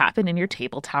things that happen in your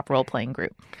tabletop role-playing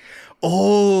group?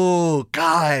 Oh,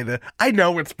 God. I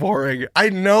know it's boring.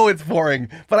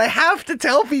 But I have to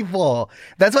tell people.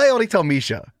 That's why I only tell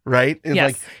Misha, right? It's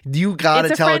yes. like, you got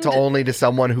to tell it to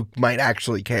someone who might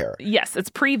actually care. Yes,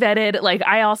 it's pre-vetted. Like,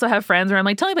 I also have friends where I'm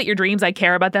like, tell me about your dreams. I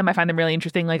care about them. I find them really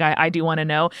interesting. Like, I do want to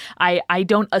know. I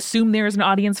don't assume there's an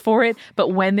audience for it, but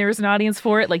when there's an audience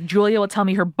for it, like, Julia will tell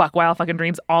me her buck wild fucking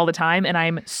dreams all the time, and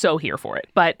I'm so here for it.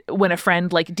 But when a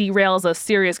friend, like, derails a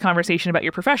serious conversation about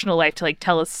your professional life to, like,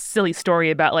 tell a silly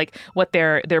story about, like, what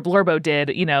their blurbo did,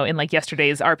 you know, in, like,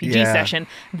 yesterday's RPG session,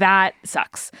 that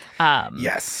sucks.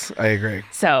 Yes, I agree.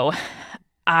 So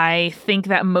I think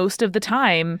that most of the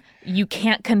time you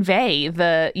can't convey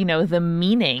the, you know, the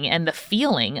meaning and the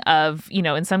feeling of, you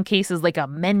know, in some cases, like a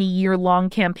many year long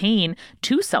campaign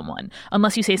to someone,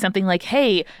 unless you say something like,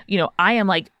 hey, you know, I am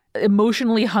like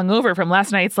emotionally hungover from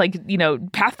last night's, like, you know,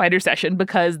 Pathfinder session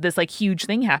because this like huge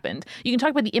thing happened. You can talk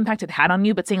about the impact it had on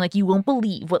you, but saying like, you won't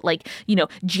believe what, like, you know,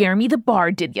 Jeremy the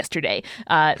Bard did yesterday.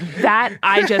 That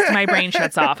my brain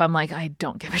shuts off. I'm like, I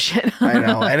don't give a shit. I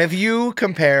know. And if you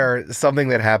compare something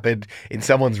that happened in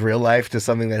someone's real life to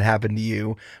something that happened to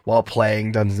you while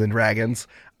playing Dungeons and Dragons,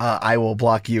 I will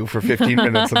block you for 15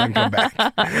 minutes and then come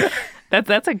back.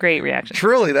 That's a great reaction.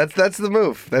 Truly, that's the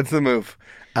move. That's the move.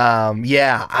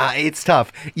 It's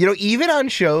tough. You know, even on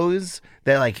shows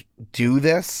that like do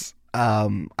this,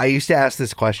 I used to ask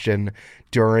this question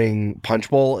during Punch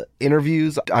Bowl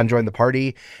interviews on Join the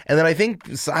Party. And then I think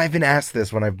I've been asked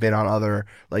this when I've been on other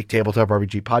like tabletop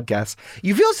RPG podcasts.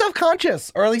 You feel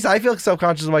self-conscious, or at least I feel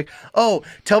self-conscious. I'm like, oh,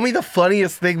 tell me the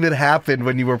funniest thing that happened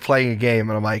when you were playing a game.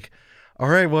 And I'm like, all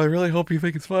right, well, I really hope you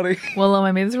think it's funny. Well,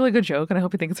 I made this really good joke, and I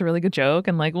hope you think it's a really good joke.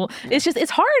 And like, well,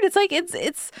 it's hard. It's like,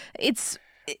 it's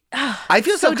I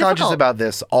feel so self-conscious about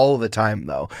this all the time,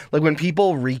 though. Like when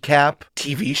people recap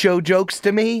TV show jokes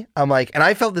to me, I'm like, and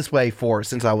I felt this way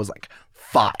since I was like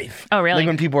 5. Oh, really? Like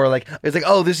when people are like, it's like,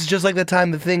 oh, this is just like the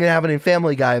time the thing that happened in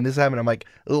Family Guy and this happened. I'm like,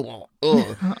 ugh.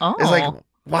 Oh. It's like,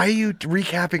 why are you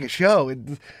recapping a show?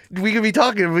 We could be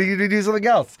talking. We could do something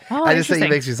else. Oh, I just think it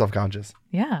makes you self-conscious.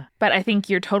 Yeah. But I think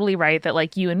you're totally right that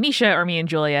like you and Misha or me and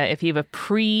Julia, if you have a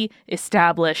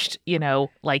pre-established, you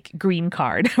know, like green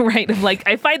card, right? Of like,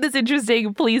 I find this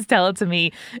interesting. Please tell it to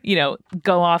me, you know,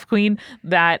 go off, queen.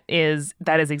 That is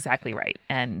exactly right.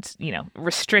 And, you know,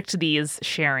 restrict these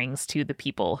sharings to the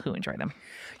people who enjoy them.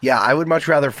 Yeah, I would much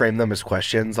rather frame them as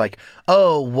questions like,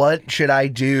 oh, what should I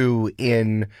do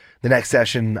in the next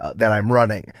session that I'm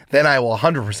running? Then I will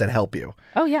 100% help you.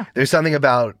 Oh, yeah. There's something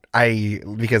about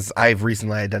because I've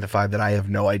recently identified that I have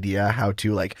no idea how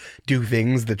to like do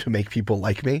things to make people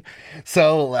like me.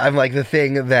 So I'm like the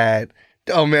thing that,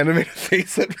 oh man, I made a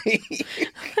face at me.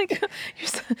 Like,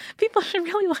 people should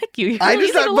really like you. I'm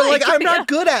not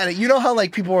good at it. You know how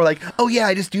like people are like, oh yeah,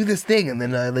 I just do this thing and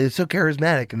then they're so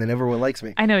charismatic and then everyone likes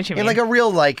me. I know what you mean. In like a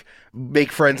real like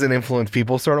make friends and influence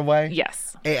people sort of way. Yes.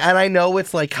 And I know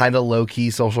it's like kind of low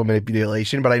key social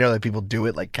manipulation, but I know that people do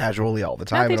it like casually all the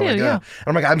time. Yeah, they do, yeah. And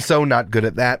I'm like, I'm so not good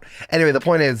at that. Anyway, the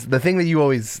point is the thing that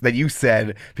you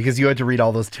said, because you had to read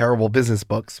all those terrible business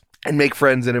books and make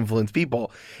friends and influence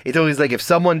people. It's always like if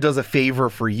someone does a favor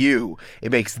for you,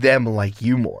 it makes them like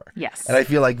you more. Yes. And I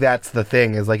feel like that's the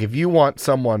thing is like if you want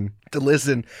someone to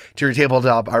listen to your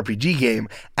tabletop RPG game,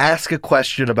 ask a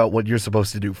question about what you're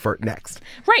supposed to do next.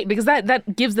 Right, because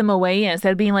that gives them a way in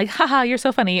instead of being like, haha, you're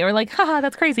so funny, or like, haha,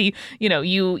 that's crazy. You know,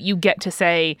 you get to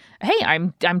say, hey,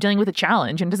 I'm dealing with a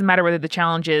challenge, and it doesn't matter whether the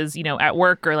challenge is, you know, at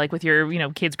work or like with your, you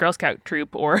know, kids' Girl Scout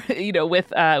troop or, you know,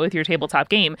 with your tabletop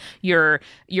game. You're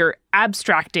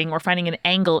abstracting or finding an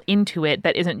angle into it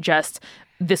that isn't just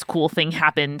this cool thing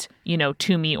happened, you know,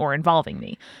 to me or involving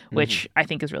me, which I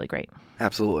think is really great.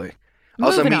 Absolutely.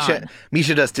 Also,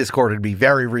 Misha just Discorded me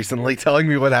very recently telling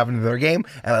me what happened to their game,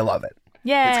 and I love it.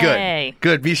 Yay. It's good.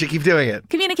 Good, Misha, keep doing it.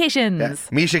 Communications. Yeah.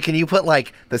 Misha, can you put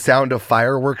like the sound of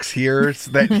fireworks here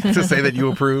to say that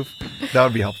you approve? That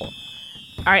would be helpful.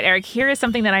 All right, Eric, here is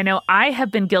something that I know I have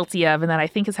been guilty of and that I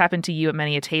think has happened to you at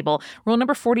many a table. Rule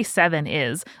number 47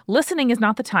 is listening is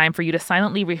not the time for you to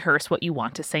silently rehearse what you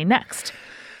want to say next.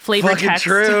 Flavor text.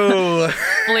 True.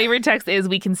 Flavor text is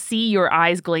we can see your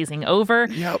eyes glazing over.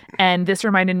 Yep. And this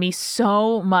reminded me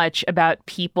so much about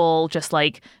people just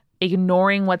like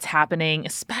ignoring what's happening,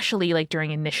 especially like during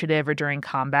initiative or during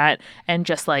combat, and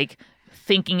just like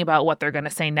thinking about what they're going to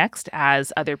say next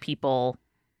as other people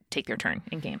take their turn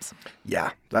in games. Yeah,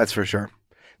 that's for sure.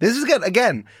 This is good.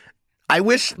 Again, I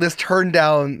wish this turned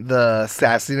down the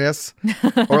sassiness,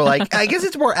 or like, I guess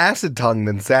it's more acid tongue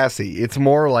than sassy. It's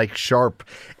more like sharp,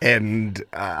 and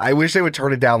I wish they would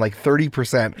turn it down like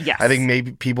 30%. Yes. I think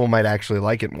maybe people might actually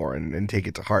like it more and take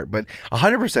it to heart. But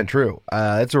 100% true.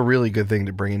 That's a really good thing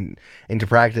to bring into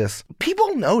practice.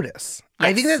 People notice. Yes.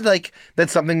 I think that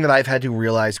that's something that I've had to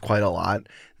realize quite a lot,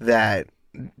 that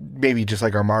maybe just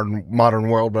like our modern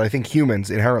world, but I think humans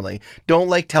inherently don't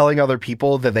like telling other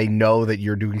people that they know that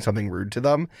you're doing something rude to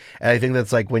them. And I think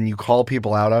that's like when you call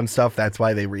people out on stuff, that's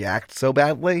why they react so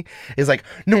badly. It's like,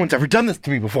 no one's ever done this to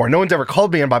me before. No one's ever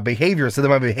called me on my behavior, so that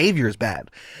my behavior is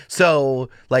bad. So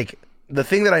like, the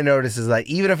thing that I notice is that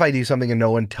even if I do something and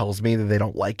no one tells me that they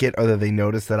don't like it, or that they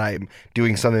notice that I'm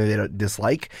doing something they don't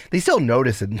dislike, they still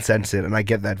notice it and sense it, and I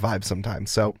get that vibe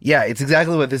sometimes. So yeah, it's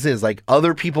exactly what this is. Like,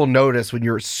 other people notice when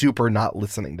you're super not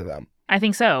listening to them. I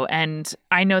think so. And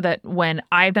I know that when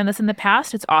I've done this in the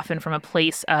past, it's often from a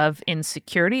place of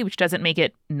insecurity, which doesn't make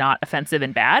it not offensive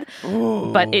and bad. Ooh.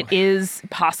 But it is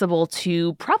possible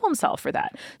to problem solve for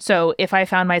that. So if I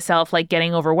found myself like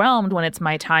getting overwhelmed when it's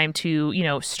my time to,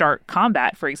 start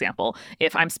combat, for example,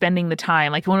 if I'm spending the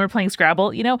time, like when we're playing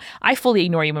Scrabble, I fully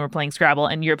ignore you when we're playing Scrabble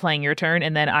and you're playing your turn.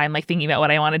 And then I'm like thinking about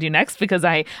what I want to do next, because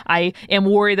I am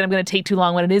worried that I'm going to take too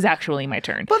long when it is actually my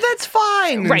turn. But that's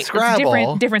fine. Right. Scrabble.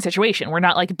 It's a different situation. We're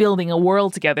not like building a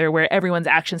world together where everyone's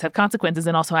actions have consequences,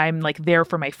 and also I'm like there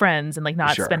for my friends and like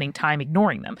not spending time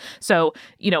ignoring them. So,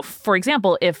 for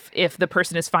example, if the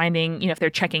person is finding, if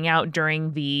they're checking out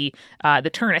during the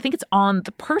turn, I think it's on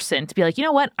the person to be like, you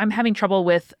know what, I'm having trouble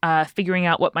with figuring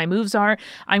out what my moves are.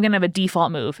 I'm going to have a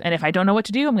default move. And if I don't know what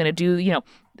to do, I'm going to do,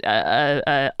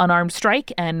 unarmed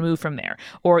strike and move from there.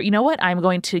 Or, you know what, I'm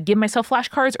going to give myself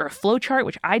flashcards or a flow chart,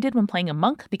 which I did when playing a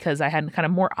monk because I had kind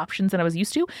of more options than I was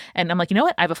used to. And I'm like, you know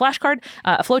what, I have a flashcard,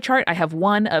 a flow chart. I have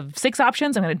one of 6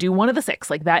 options. I'm going to do one of the 6.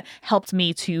 Like, that helped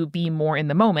me to be more in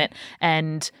the moment.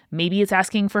 And maybe it's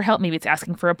asking for help. Maybe it's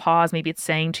asking for a pause. Maybe it's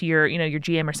saying to your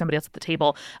GM or somebody else at the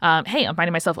table, hey, I'm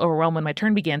finding myself overwhelmed when my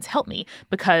turn begins. Help me,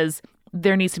 because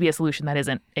there needs to be a solution that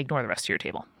isn't ignore the rest of your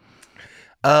table.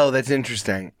 Oh, that's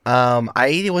interesting.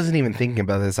 I wasn't even thinking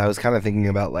about this. I was kind of thinking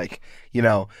about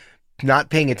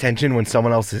not paying attention when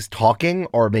someone else is talking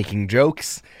or making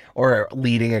jokes or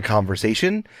leading a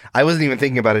conversation. I wasn't even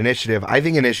thinking about initiative. I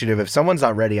think initiative, if someone's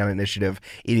not ready on initiative,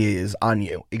 it is on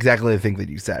you. Exactly the thing that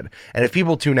you said. And if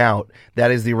people tune out,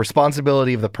 that is the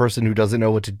responsibility of the person who doesn't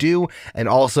know what to do, and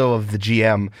also of the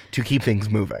GM to keep things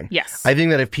moving. Yes. I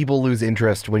think that if people lose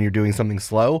interest when you're doing something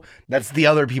slow, that's the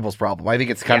other people's problem. I think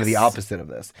it's kind of the opposite of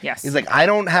this. Yes. It's like, I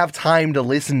don't have time to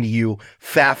listen to you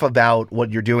faff about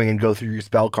what you're doing and go through your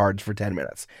spell cards for 10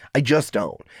 minutes. I just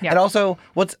don't. Yeah. And also,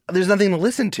 there's nothing to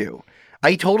listen to.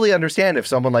 I totally understand if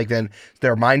someone then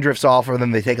their mind drifts off, or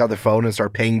then they take out their phone and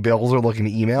start paying bills or looking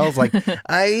at emails. Like,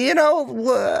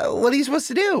 what are you supposed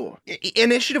to do?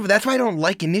 Initiative. That's why I don't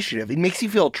like initiative. It makes you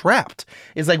feel trapped.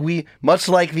 It's like much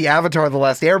like the Avatar: The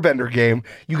Last Airbender game,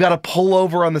 you got to pull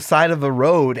over on the side of the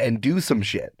road and do some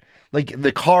shit. Like,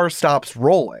 the car stops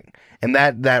rolling. And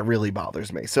that really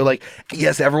bothers me. So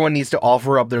yes, everyone needs to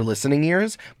offer up their listening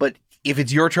ears, but if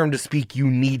it's your turn to speak, you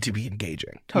need to be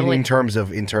engaging. Totally. In terms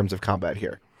of combat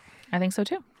here. I think so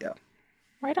too. Yeah.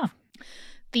 Right on.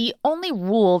 The only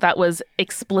rule that was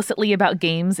explicitly about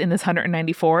games in this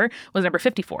 194 was number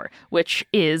 54, which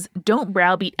is don't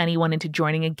browbeat anyone into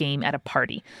joining a game at a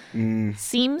party.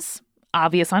 Seems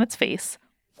obvious on its face.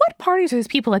 What parties are these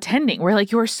people attending where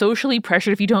you're socially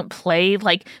pressured if you don't play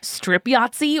strip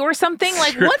Yahtzee or something?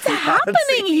 What's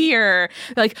happening here?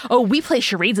 Oh, we play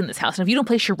charades in this house, and if you don't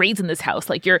play charades in this house,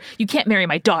 you can't marry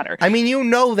my daughter. I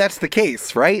mean, that's the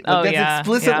case, right? That's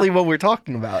explicitly what we're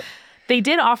talking about. They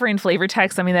did offer in flavor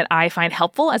text something that I find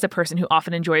helpful as a person who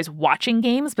often enjoys watching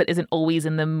games but isn't always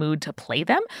in the mood to play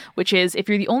them, which is if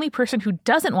you're the only person who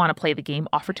doesn't want to play the game,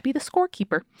 offer to be the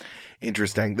scorekeeper.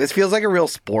 Interesting. This feels like a real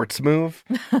sports move.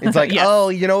 It's like, yes. Oh,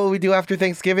 you know what we do after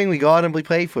Thanksgiving? We go out and we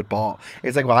play football.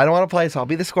 It's like, well, I don't want to play, so I'll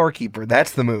be the scorekeeper.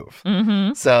 That's the move.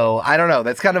 Mm-hmm. So I don't know.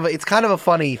 It's kind of a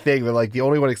funny thing that the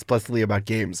only one explicitly about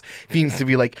games seems to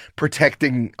be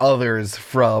protecting others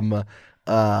from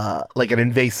an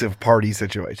invasive party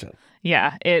situation.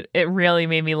 Yeah, it really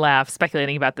made me laugh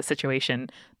speculating about the situation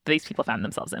these people found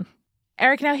themselves in.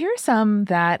 Eric, now here are some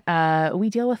that we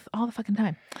deal with all the fucking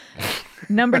time.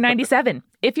 Number 97,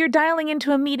 If you're dialing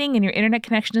into a meeting and your internet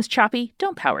connection is choppy,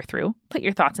 don't power through. Put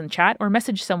your thoughts in chat or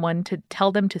message someone to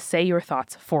tell them to say your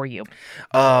thoughts for you.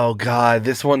 Oh, God,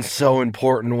 this one's so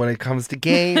important when it comes to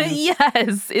games.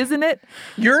 Yes, isn't it?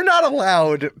 You're not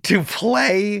allowed to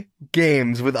play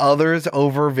games with others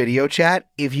over video chat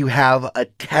if you have a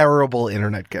terrible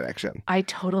internet connection. I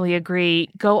totally agree.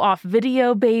 Go off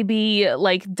video, baby.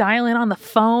 Like, dial in on the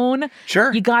phone.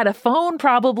 Sure. You got a phone,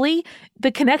 probably.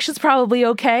 The connection's probably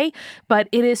okay. But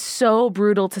it is so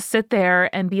brutal to sit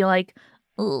there and be like,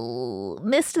 ooh,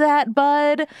 missed that,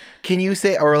 bud. Can you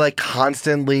say, or like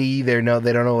constantly they don't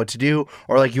know what to do,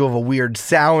 or like you have a weird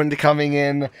sound coming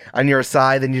in on your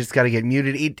side, then you just got to get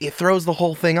muted. It throws the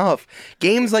whole thing off.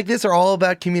 Games like this are all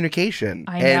about communication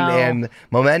and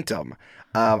momentum.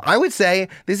 I would say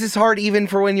this is hard even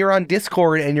for when you're on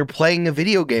Discord and you're playing a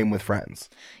video game with friends.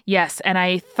 Yes, and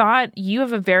I thought you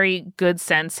have a very good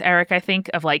sense, Eric, I think,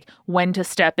 of like when to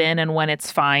step in and when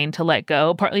it's fine to let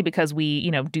go, partly because we,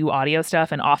 do audio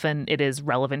stuff and often it is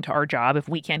relevant to our job. If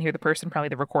we can't hear the person, probably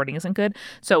the recording isn't good.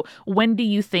 So when do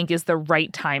you think is the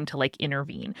right time to like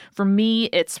intervene? For me,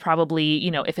 it's probably,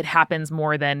 if it happens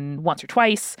more than once or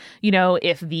twice,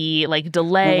 if the like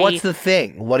delay. Well, what's the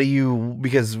thing?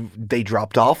 Because they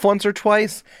dropped off once or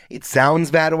twice, it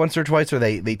sounds bad once or twice, or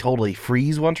they totally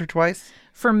freeze once or twice?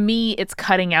 For me, it's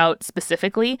cutting out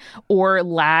specifically or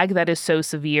lag that is so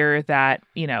severe that,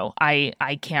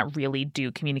 I can't really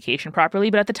do communication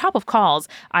properly. But at the top of calls,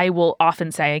 I will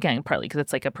often say, again, partly because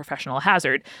it's like a professional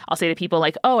hazard, I'll say to people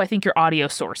like, oh, I think your audio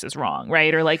source is wrong,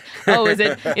 right? Or like, oh, is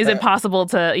it possible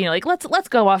to, like, let's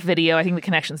go off video. I think the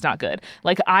connection's not good.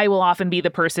 Like, I will often be the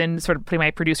person sort of putting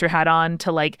my producer hat on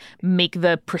to like make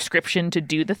the prescription to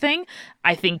do the thing.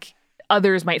 I think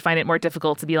others might find it more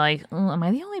difficult to be like, oh, am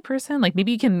I the only person? Like,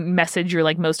 maybe you can message your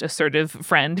like most assertive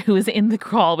friend who is in the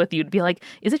call with you to be like,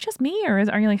 is it just me, or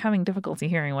are you like having difficulty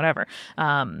hearing, whatever?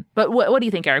 But what do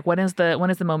you think, Eric? When is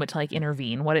the moment to like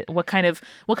intervene? What kind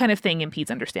of thing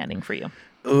impedes understanding for you?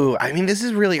 Ooh, I mean, this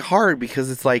is really hard because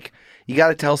it's like you got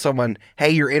to tell someone,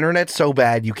 hey, your internet's so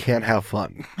bad you can't have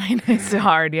fun. I know, it's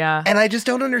hard, yeah. And I just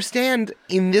don't understand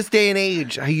in this day and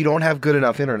age how you don't have good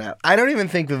enough internet. I don't even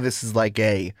think that this is like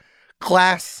a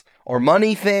class or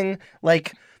money thing.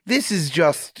 Like, this is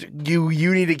just you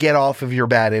need to get off of your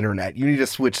bad internet. You need to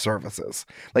switch services.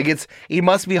 Like, it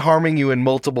must be harming you in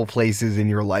multiple places in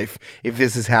your life if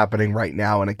this is happening right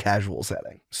now in a casual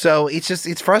setting. So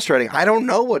it's frustrating. I don't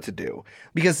know what to do,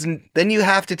 because then you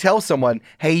have to tell someone,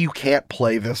 hey, you can't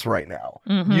play this right now.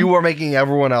 Mm-hmm. You are making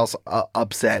everyone else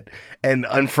upset and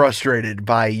unfrustrated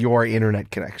by your internet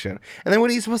connection. And then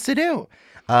what are you supposed to do?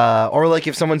 Or like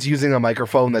if someone's using a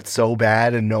microphone that's so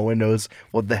bad and no one knows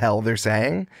what the hell they're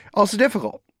saying, also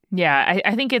difficult. Yeah,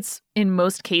 I think it's in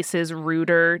most cases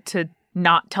ruder to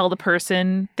not tell the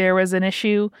person there was an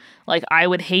issue. Like, I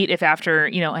would hate if after,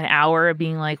 an hour of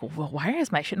being like, well, why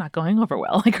is my shit not going over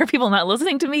well? Like, are people not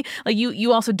listening to me? Like,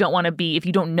 you also don't want to be, if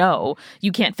you don't know,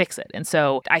 you can't fix it. And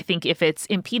so I think if it's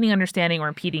impeding understanding or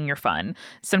impeding your fun,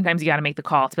 sometimes you got to make the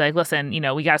call to be like, listen,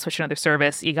 we got to switch to another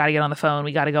service. You got to get on the phone.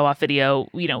 We got to go off video.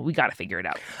 We got to figure it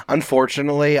out.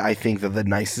 Unfortunately, I think that the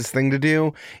nicest thing to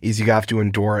do is you have to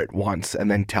endure it once and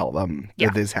then tell them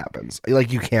that this happens.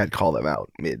 Like, you can't call them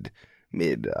out mid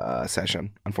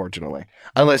session, unfortunately,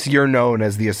 unless you're known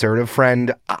as the assertive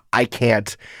friend. I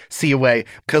can't see a way,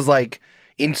 because like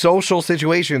in social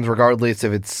situations, regardless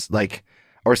if it's like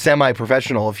or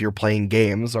semi-professional, if you're playing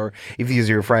games or if these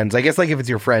are your friends, I guess like if it's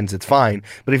your friends, it's fine.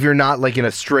 But if you're not like in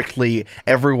a strictly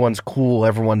everyone's cool,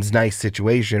 everyone's nice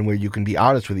situation where you can be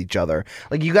honest with each other,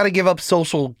 like you got to give up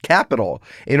social capital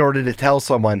in order to tell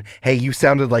someone, hey, you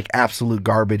sounded like absolute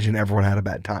garbage and everyone had a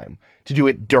bad time. To do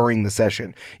it during the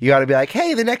session, you got to be like,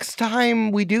 hey, the next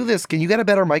time we do this, can you get a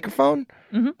better microphone?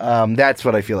 Mm-hmm. That's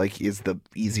what I feel like is the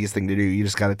easiest thing to do. You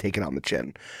just got to take it on the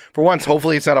chin. For once,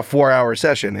 hopefully it's not a 4-hour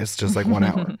session. It's just like 1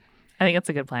 hour. I think that's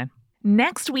a good plan.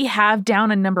 Next, we have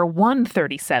down on number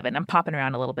 137. I'm popping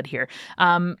around a little bit here.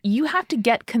 You have to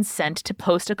get consent to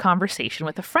post a conversation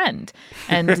with a friend.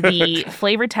 And the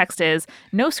flavor text is,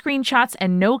 no screenshots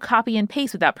and no copy and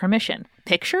paste without permission.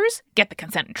 Pictures? Get the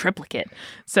consent in triplicate.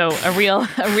 So a real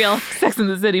Sex and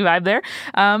the City vibe there.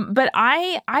 But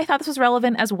I thought this was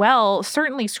relevant as well.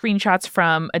 Certainly screenshots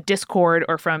from a Discord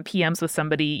or from PMs with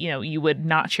somebody, you would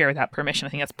not share without permission.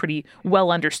 I think that's pretty well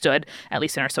understood, at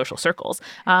least in our social circles.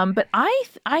 But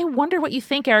I wonder what you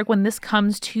think, Eric, when this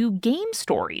comes to game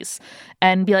stories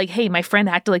and be like, hey, my friend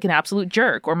acted like an absolute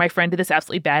jerk, or my friend did this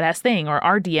absolutely badass thing, or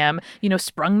our DM,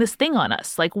 sprung this thing on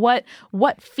us. Like what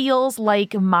feels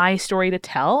like my story to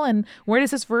tell, and where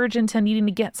does this verge into needing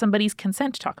to get somebody's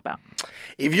consent to talk about?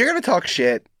 If you're going to talk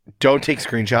shit, don't take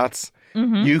screenshots.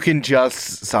 you can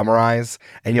just summarize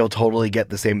and you'll totally get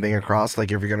the same thing across.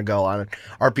 Like if you're going to go on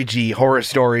RPG horror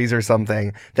stories or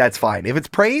something, that's fine. If it's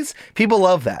praise, people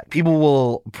love that. People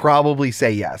will probably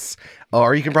say yes.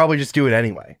 Or you can probably just do it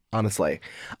anyway, honestly.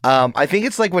 I think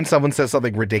it's like when someone says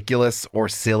something ridiculous or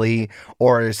silly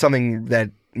or something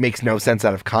that makes no sense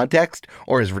out of context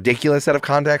or is ridiculous out of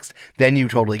context, then you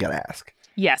totally got to ask.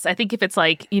 Yes, I think if it's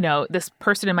like, this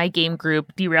person in my game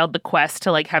group derailed the quest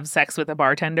to like have sex with a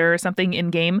bartender or something in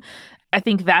game, I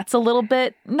think that's a little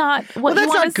bit not what you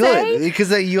want to say. Well, that's not good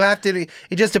because you have to.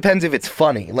 It just depends if it's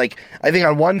funny. Like I think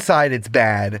on one side it's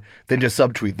bad, then just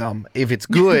subtweet them. If it's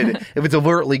good, if it's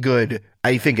overtly good,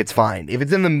 I think it's fine. If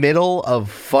it's in the middle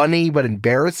of funny but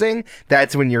embarrassing,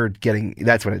 that's when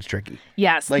that's when it's tricky.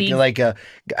 Yes, like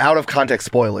out of context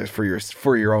spoilers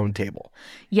for your own table.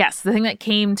 Yes, the thing that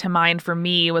came to mind for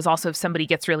me was also if somebody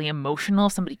gets really emotional,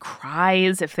 if somebody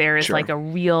cries, if there is like a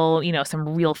real,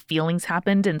 some real feelings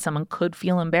happened and someone could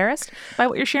feel embarrassed by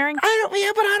what you're sharing. But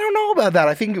I don't know about that.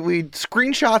 I think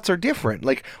screenshots are different.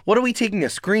 Like, what are we taking a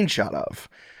screenshot of?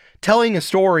 Telling a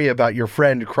story about your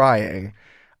friend crying.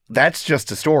 That's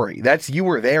just a story. You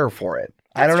were there for it.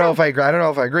 I don't know if I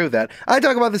agree with that. I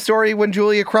talk about the story when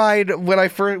Julia cried when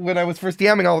I was first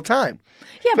DMing all the time.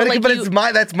 Yeah, but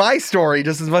that's my story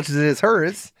just as much as it is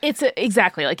hers.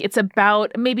 Exactly. Like it's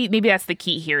about maybe that's the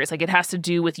key here. Is like it has to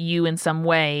do with you in some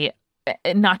way.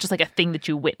 Not just like a thing that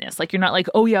you witness. Like you're not like,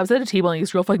 oh yeah, I was at a table and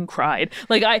this girl fucking cried.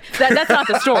 Like that's not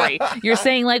the story. You're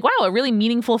saying like, wow, a really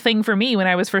meaningful thing for me when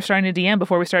I was first starting to DM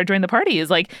before we started joining the party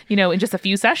is like, in just a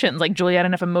few sessions, like Julia had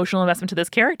enough emotional investment to this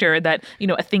character that,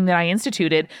 a thing that I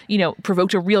instituted,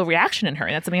 provoked a real reaction in her.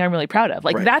 And that's something I'm really proud of.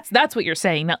 Like that's what you're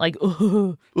saying, not like,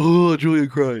 oh, Julia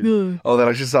cried. Oh, then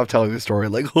I should stop telling the story.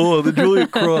 Like, oh, the Julia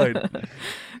cried.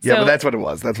 Yeah, but that's what it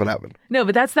was. That's what happened. No,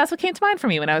 but that's what came to mind for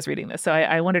me when I was reading this. So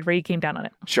I wondered where you came down on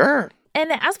it. Sure.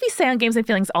 And as we say on Games and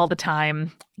Feelings all the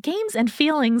time, games and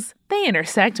feelings, they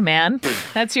intersect, man.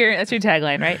 That's your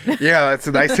tagline, right? Yeah, that's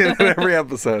a nice hit in every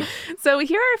episode. So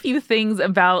here are a few things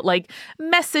about like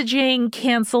messaging,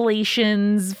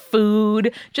 cancellations,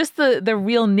 food, just the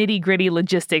real nitty-gritty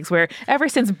logistics where ever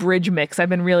since Bridge Mix, I've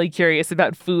been really curious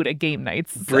about food at game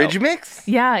nights. Bridge Mix?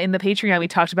 Yeah, in the Patreon, we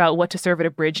talked about what to serve at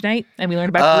a bridge night, and we learned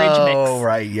about Bridge Mix. Oh,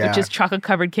 right, yeah. Which is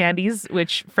chocolate-covered candies,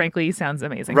 which frankly sounds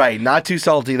amazing. Right, not too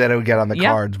salty that it would get on the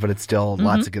cards, but it's still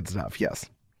lots of good stuff, yes.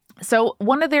 So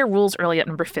one of their rules early at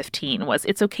number 15 was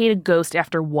it's okay to ghost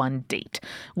after one date,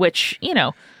 which,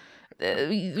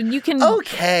 you can.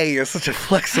 Okay, it's such a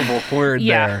flexible word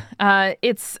there.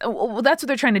 That's what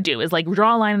they're trying to do is like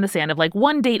draw a line in the sand of like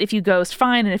one date if you ghost,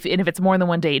 fine, and if it's more than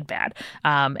one date, bad.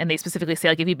 And they specifically say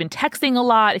like if you've been texting a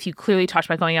lot, if you clearly talked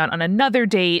about going out on another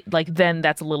date, like then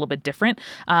that's a little bit different.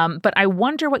 But I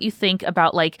wonder what you think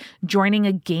about like joining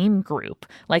a game group.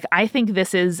 Like I think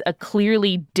this is a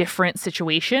clearly different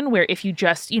situation where if you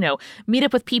just meet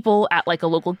up with people at like a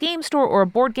local game store or a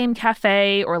board game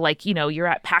cafe or like you're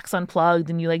at PAX Unplugged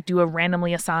and you like do a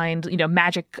randomly assigned,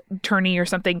 magic tourney or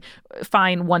something,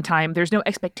 fine, one time. There's no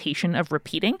expectation of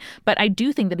repeating. But I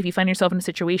do think that if you find yourself in a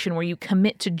situation where you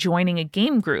commit to joining a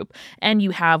game group and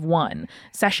you have one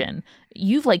session,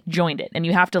 you've like joined it and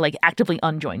you have to like actively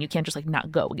unjoin. You can't just like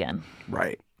not go again.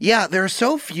 Right. Yeah, there are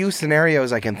so few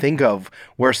scenarios I can think of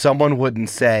where someone wouldn't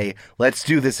say, let's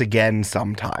do this again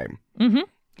sometime. Mm-hmm.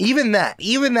 Even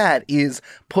that is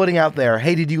putting out there,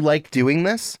 hey, did you like doing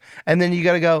this? And then you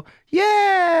got to go,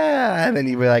 yeah. And then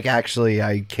you be like, actually,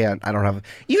 I don't have,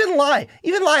 even lie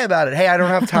about it. Hey, I don't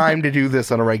have time to do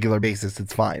this on a regular basis.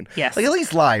 It's fine. Yes. Like at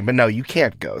least lie, but no, you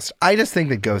can't ghost. I just think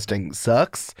that ghosting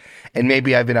sucks. And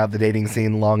maybe I've been out the dating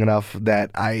scene long enough that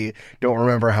I don't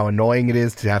remember how annoying it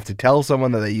is to have to tell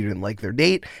someone that you didn't like their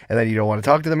date and then you don't want to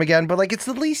talk to them again. But like, it's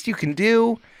the least you can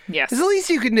do. Yes. It's the least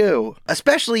you can do.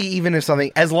 Especially even if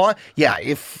something,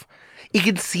 if it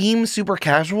could seem super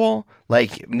casual,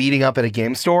 like meeting up at a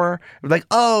game store, like,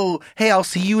 oh, hey, I'll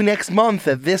see you next month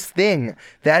at this thing.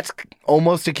 That's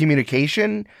almost a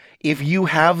communication. If you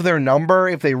have their number,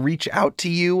 if they reach out to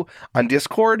you on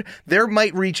Discord, they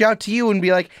might reach out to you and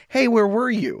be like, hey, where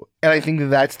were you? And I think that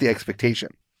that's the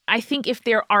expectation. I think if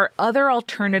there are other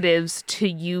alternatives to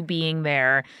you being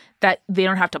there that they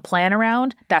don't have to plan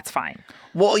around, that's fine.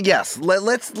 Well, yes.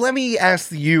 Let me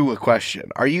ask you a question.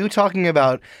 Are you talking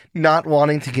about not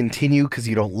wanting to continue because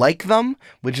you don't like them,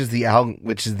 which is the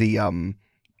ghosting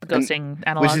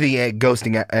analog? Which is the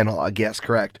ghosting analog, yes,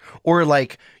 correct. Or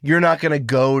like you're not going to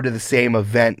go to the same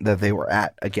event that they were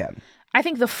at again? I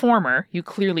think the former, you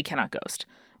clearly cannot ghost.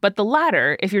 But the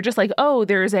latter, if you're just like, oh,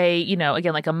 there's a,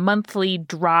 again, like a monthly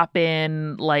drop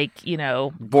in, like,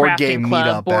 board game club,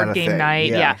 meetup, board game night.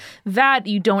 Yeah. That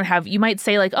you don't have. You might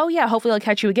say like, oh, yeah, hopefully I'll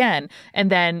catch you again. And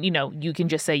then, you can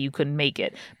just say you couldn't make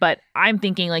it. But I'm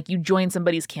thinking like you join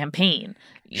somebody's campaign.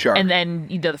 Sure. And then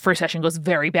the first session goes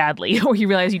very badly, or you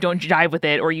realize you don't jive with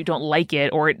it, or you don't like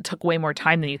it, or it took way more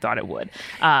time than you thought it would.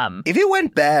 If it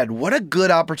went bad, what a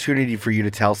good opportunity for you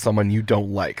to tell someone you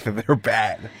don't like that they're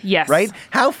bad. Yes. Right?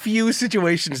 How few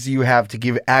situations do you have to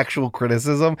give actual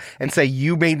criticism and say,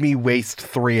 you made me waste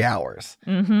 3 hours?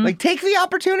 Mm-hmm. Like, take the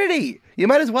opportunity. You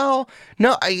might as well.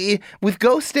 No, with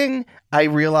ghosting, I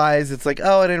realize it's like,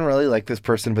 oh, I didn't really like this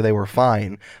person, but they were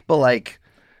fine. But like,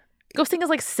 ghosting is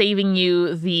like saving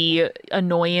you the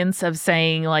annoyance of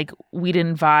saying like, we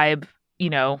didn't vibe,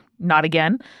 not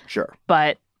again. Sure.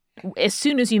 But as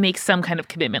soon as you make some kind of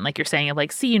commitment, like you're saying, of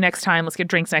like, see you next time, let's get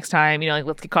drinks next time, like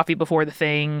let's get coffee before the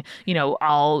thing,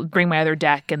 I'll bring my other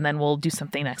deck and then we'll do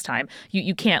something next time.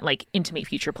 You can't like intimate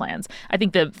future plans. I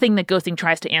think the thing that ghosting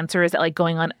tries to answer is that like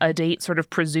going on a date sort of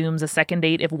presumes a second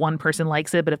date if one person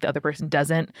likes it, but if the other person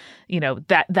doesn't,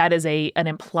 that is an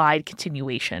implied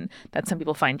continuation that some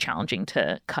people find challenging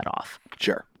to cut off.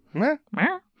 Sure.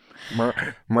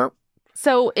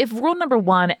 So if rule number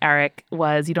 1, Eric,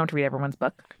 was you don't have to read everyone's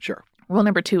book. Sure. Rule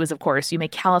number 2 is, of course, you may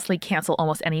callously cancel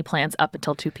almost any plans up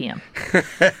until 2 p.m.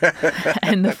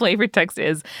 And the flavored text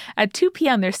is, at 2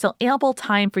 p.m., there's still ample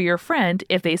time for your friend,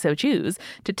 if they so choose,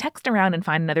 to text around and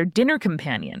find another dinner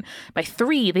companion. By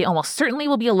 3, they almost certainly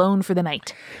will be alone for the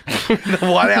night. The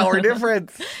 1 hour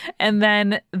difference. And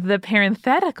then the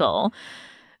parenthetical,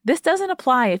 this doesn't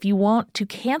apply if you want to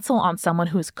cancel on someone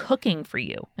who is cooking for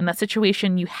you. In that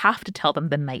situation, you have to tell them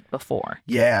the night before.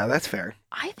 Yeah, that's fair.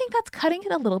 I think that's cutting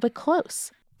it a little bit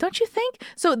close. Don't you think?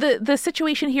 So the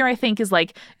situation here, I think, is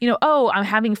like, oh, I'm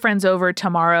having friends over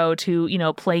tomorrow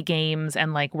to, play games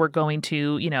and like we're going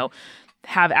to,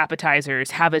 have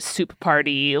appetizers, have a soup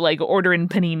party, like order in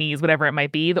paninis, whatever it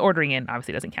might be. The ordering in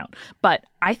obviously doesn't count. But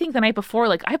I think the night before,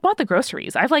 like I bought the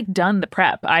groceries. I've like done the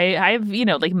prep. I've,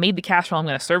 like made the casserole I'm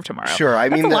going to serve tomorrow. Sure. I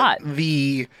mean, a lot.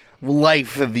 The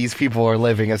life that these people are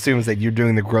living assumes that you're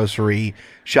doing the grocery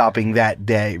shopping that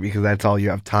day because that's all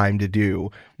you have time to do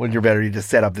when you're ready to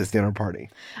set up this dinner party.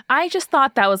 I just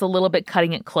thought that was a little bit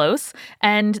cutting it close.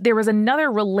 And there was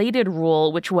another related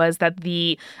rule, which was that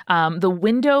the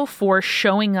window for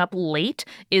showing up late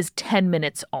is 10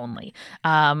 minutes only,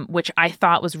 which I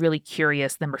thought was really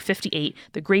curious. Number 58,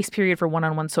 the grace period for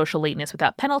one-on-one social lateness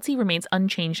without penalty remains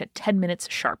unchanged at 10 minutes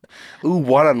sharp. Ooh,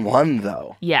 one-on-one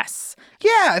though. Yes.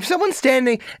 Yeah, if someone is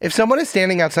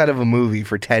standing outside of a movie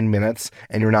for 10 minutes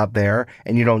and you're not there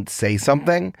and you don't say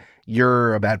something,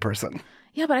 you're a bad person.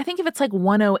 Yeah, but I think if it's like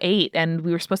 1:08 and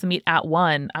we were supposed to meet at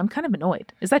 1, I'm kind of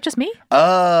annoyed. Is that just me?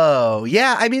 Oh,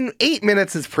 yeah. I mean, 8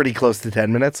 minutes is pretty close to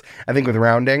 10 minutes, I think, with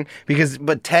rounding.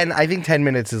 I think 10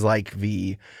 minutes is like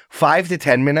the 5 to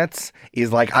 10 minutes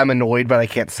is like I'm annoyed, but I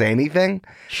can't say anything.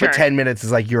 Sure. But 10 minutes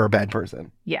is like you're a bad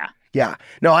person. Yeah. Yeah.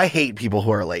 No, I hate people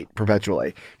who are late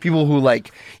perpetually. People who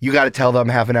like, you got to tell them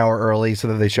half an hour early so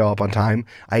that they show up on time.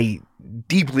 I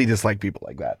deeply dislike people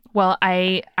like that. Well,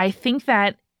 I think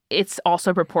that it's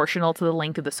also proportional to the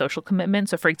length of the social commitment.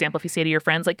 So, for example, if you say to your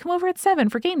friends, like, come over at 7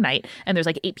 for game night, and there's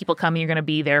like 8 people coming, you're going to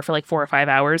be there for like 4 or 5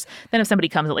 hours. Then if somebody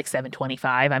comes at like 7:25,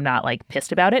 I'm not like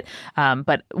pissed about it.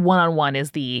 But one-on-one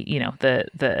is the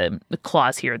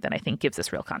clause here that I think gives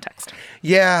this real context.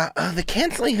 Yeah, the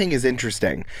canceling thing is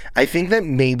interesting. I think that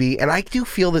maybe, and I do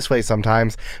feel this way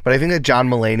sometimes, but I think that John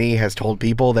Mulaney has told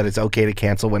people that it's okay to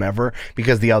cancel whenever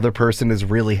because the other person is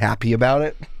really happy about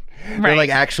it. Right. They're like,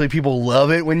 actually, people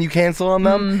love it when you cancel on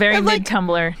them. Very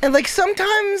mid-Tumblr. And like,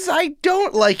 sometimes I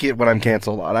don't like it when I'm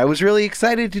canceled on. I was really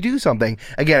excited to do something.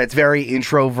 Again, it's very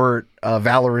introvert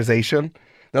valorization.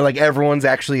 They're like, everyone's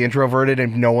actually introverted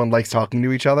and no one likes talking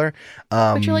to each other.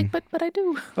 But you're like, but I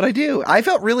do. But I do. I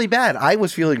felt really bad. I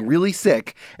was feeling really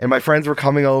sick and my friends were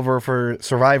coming over for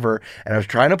Survivor and I was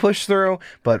trying to push through,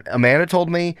 but Amanda told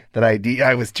me that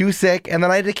I was too sick and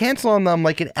then I had to cancel on them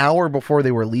like an hour before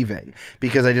they were leaving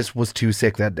because I just was too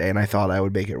sick that day and I thought I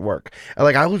would make it work. And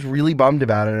like, I was really bummed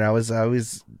about it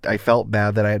and I felt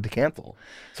bad that I had to cancel.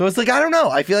 So it's like, I don't know.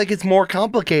 I feel like it's more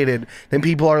complicated than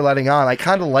people are letting on. I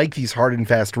kind of like these hard and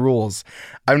fast rules.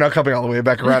 I'm not coming all the way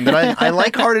back around. That I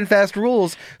like hard and fast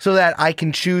rules so that I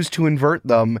can choose to invert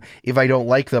them if I don't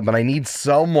like them, and I need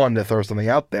someone to throw something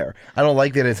out there. I don't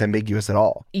like that it's ambiguous at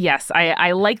all. Yes,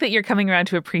 I like that you're coming around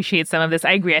to appreciate some of this.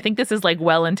 I agree. I think this is like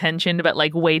well-intentioned, but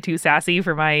like way too sassy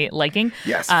for my liking.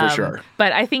 Yes, for sure.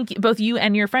 But I think both you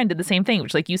and your friend did the same thing,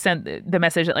 which like you sent the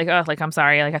message that like, oh, like I'm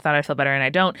sorry, like I thought I'd feel better and I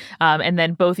don't. And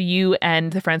then both you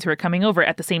and the friends who are coming over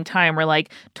at the same time were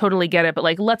like, totally get it, but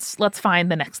like let's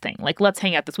find the next thing. Like let's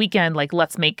hang out this weekend. Like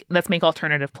let's make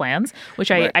alternative plans,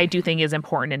 which I do think is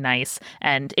important and nice.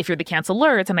 And if you're the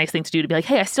canceller, it's a nice thing to do to be like,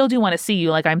 hey, I still do want to see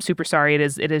you. Like I'm super sorry. It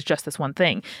is just this one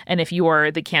thing. And if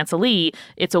you're the cancelee,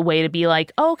 it's a way to be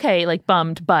like, oh, okay, like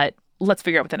bummed, but let's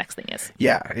figure out what the next thing is.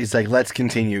 Yeah, it's like let's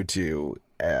continue to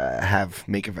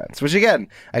make events, which again,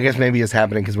 I guess maybe is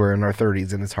happening because we're in our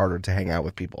 30s and it's harder to hang out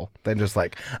with people than just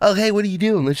like, oh, hey, what are you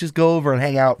doing? Let's just go over and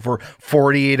hang out for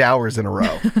 48 hours in a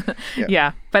row.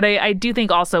 Yeah. But I do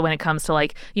think also when it comes to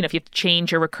like, you know, if you have to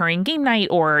change your recurring game night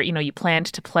or, you know, you planned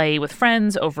to play with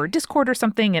friends over Discord or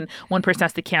something and one person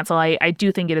has to cancel, I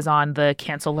do think it is on the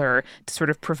canceller to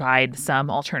sort of provide some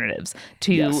alternatives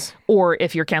to, or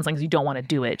if you're canceling because you don't want to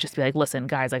do it, just be like, listen,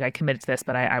 guys, like I committed to this,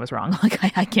 but I was wrong.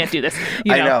 Like I can't do this.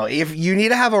 I know. If you need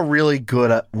to have a really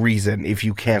good reason if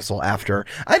you cancel after,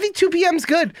 I think 2 p.m. is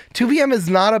good. 2 p.m. is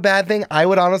not a bad thing. I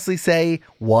would honestly say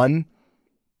 1.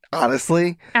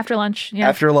 Honestly. After lunch. Yeah.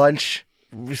 After lunch.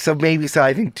 So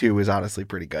I think 2 is honestly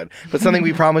pretty good. But something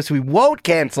we promise we won't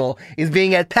cancel is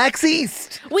being at PAX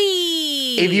East.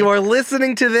 Whee! If you are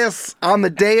listening to this on the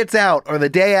day it's out or the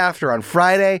day after on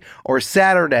Friday or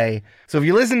Saturday, so if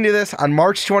you're listening to this on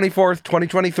March 24th,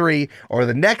 2023, or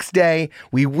the next day,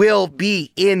 we will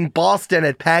be in Boston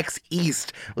at PAX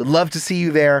East. Would love to see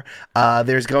you there.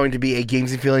 There's going to be a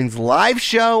Games and Feelings live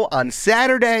show on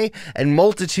Saturday, and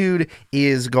Multitude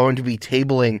is going to be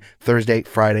tabling Thursday,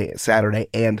 Friday, Saturday,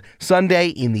 and Sunday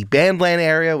in the Bandland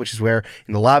area, which is where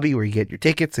in the lobby where you get your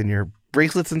tickets and your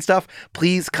bracelets and stuff.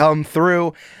 Please come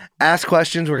through. Ask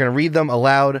questions. We're going to read them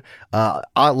aloud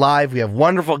live. We have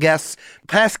wonderful guests,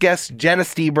 past guests, Jenna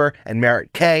Stieber and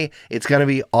Merritt Kay. It's going to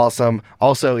be awesome.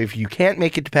 Also, if you can't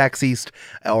make it to PAX East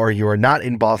or you are not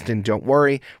in Boston, don't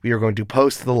worry. We are going to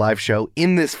post the live show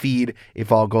in this feed,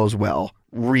 if all goes well,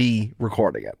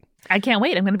 re-recording it. I can't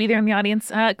wait. I'm going to be there in the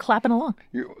audience clapping along.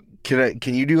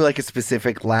 Can you do like a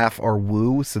specific laugh or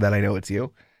woo so that I know it's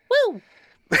you? Woo!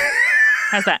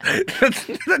 How's that?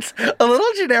 That's a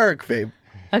little generic, babe.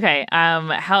 Okay,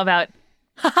 how about,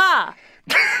 ha-ha!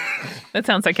 That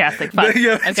sounds sarcastic. Fun.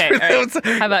 Yeah, okay, all right.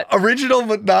 How about... Original,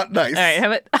 but not nice. All right,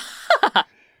 how about...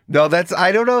 No,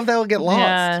 I don't know if that will get lost.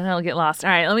 Yeah, that'll get lost.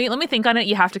 All right, let me think on it.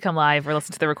 You have to come live or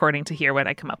listen to the recording to hear what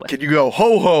I come up with. Can you go,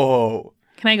 ho, ho, ho?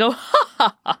 Can I go, ha,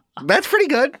 ha, ha? That's pretty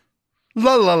good.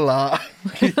 La, la, la.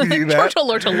 Can you do that?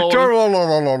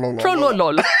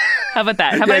 Trollolol. How about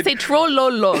that? How about I say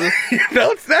trollolol?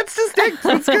 That's distinct.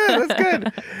 That's good. That's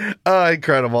good.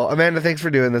 Incredible. Amanda, thanks for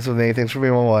doing this with me. Thanks for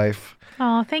being my wife.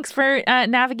 Oh, thanks for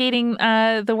navigating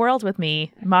the world with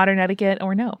me, modern etiquette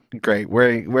or no. Great.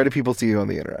 Where do people see you on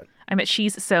the internet? I'm at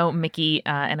She's So Mickey,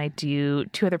 and I do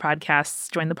 2 other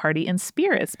podcasts, Join the Party and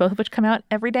Spirits, both of which come out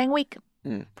every dang week.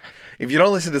 If you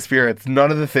don't listen to Spirits, none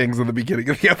of the things in the beginning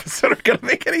of the episode are going to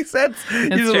make any sense. You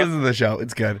just listen to the show.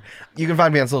 It's good. You can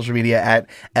find me on social media at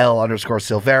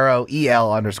L_Silvero,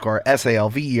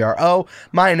 EL_SALVERO.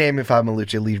 My name, if I'm a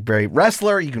Lucha Libre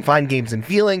wrestler. You can find Games and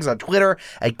Feelings on Twitter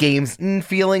at Games and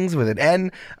Feelings with an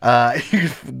N.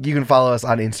 You can follow us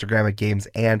on Instagram at Games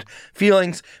and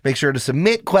Feelings. Make sure to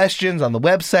submit questions on the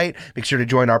website. Make sure to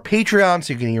join our Patreon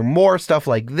so you can hear more stuff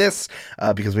like this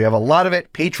because we have a lot of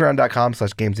it.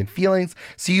 Patreon.com/Games and Feelings.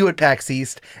 See you at PAX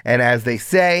East. And as they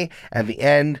say at the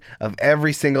end of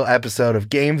every single episode of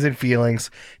Games and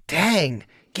Feelings, dang,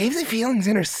 Games and Feelings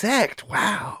intersect.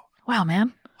 Wow. Wow,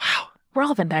 man. Wow. We're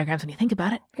all Venn diagrams when you think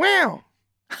about it. Wow.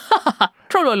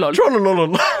 Trollolol.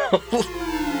 Trollolol.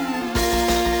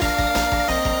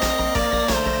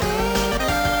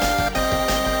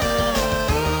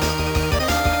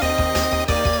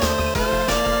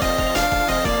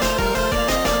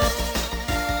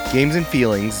 Games and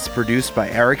Feelings is produced by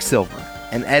Eric Silver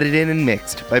and edited and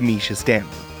mixed by Misha Stanley.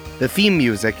 The theme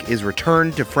music is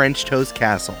Return to French Toast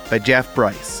Castle by Jeff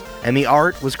Bryce, and the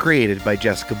art was created by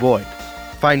Jessica Boyd.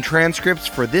 Find transcripts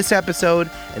for this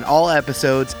episode and all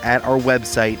episodes at our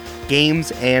website,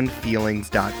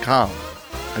 gamesandfeelings.com.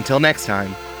 Until next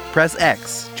time, press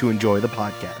X to enjoy the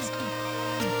podcast.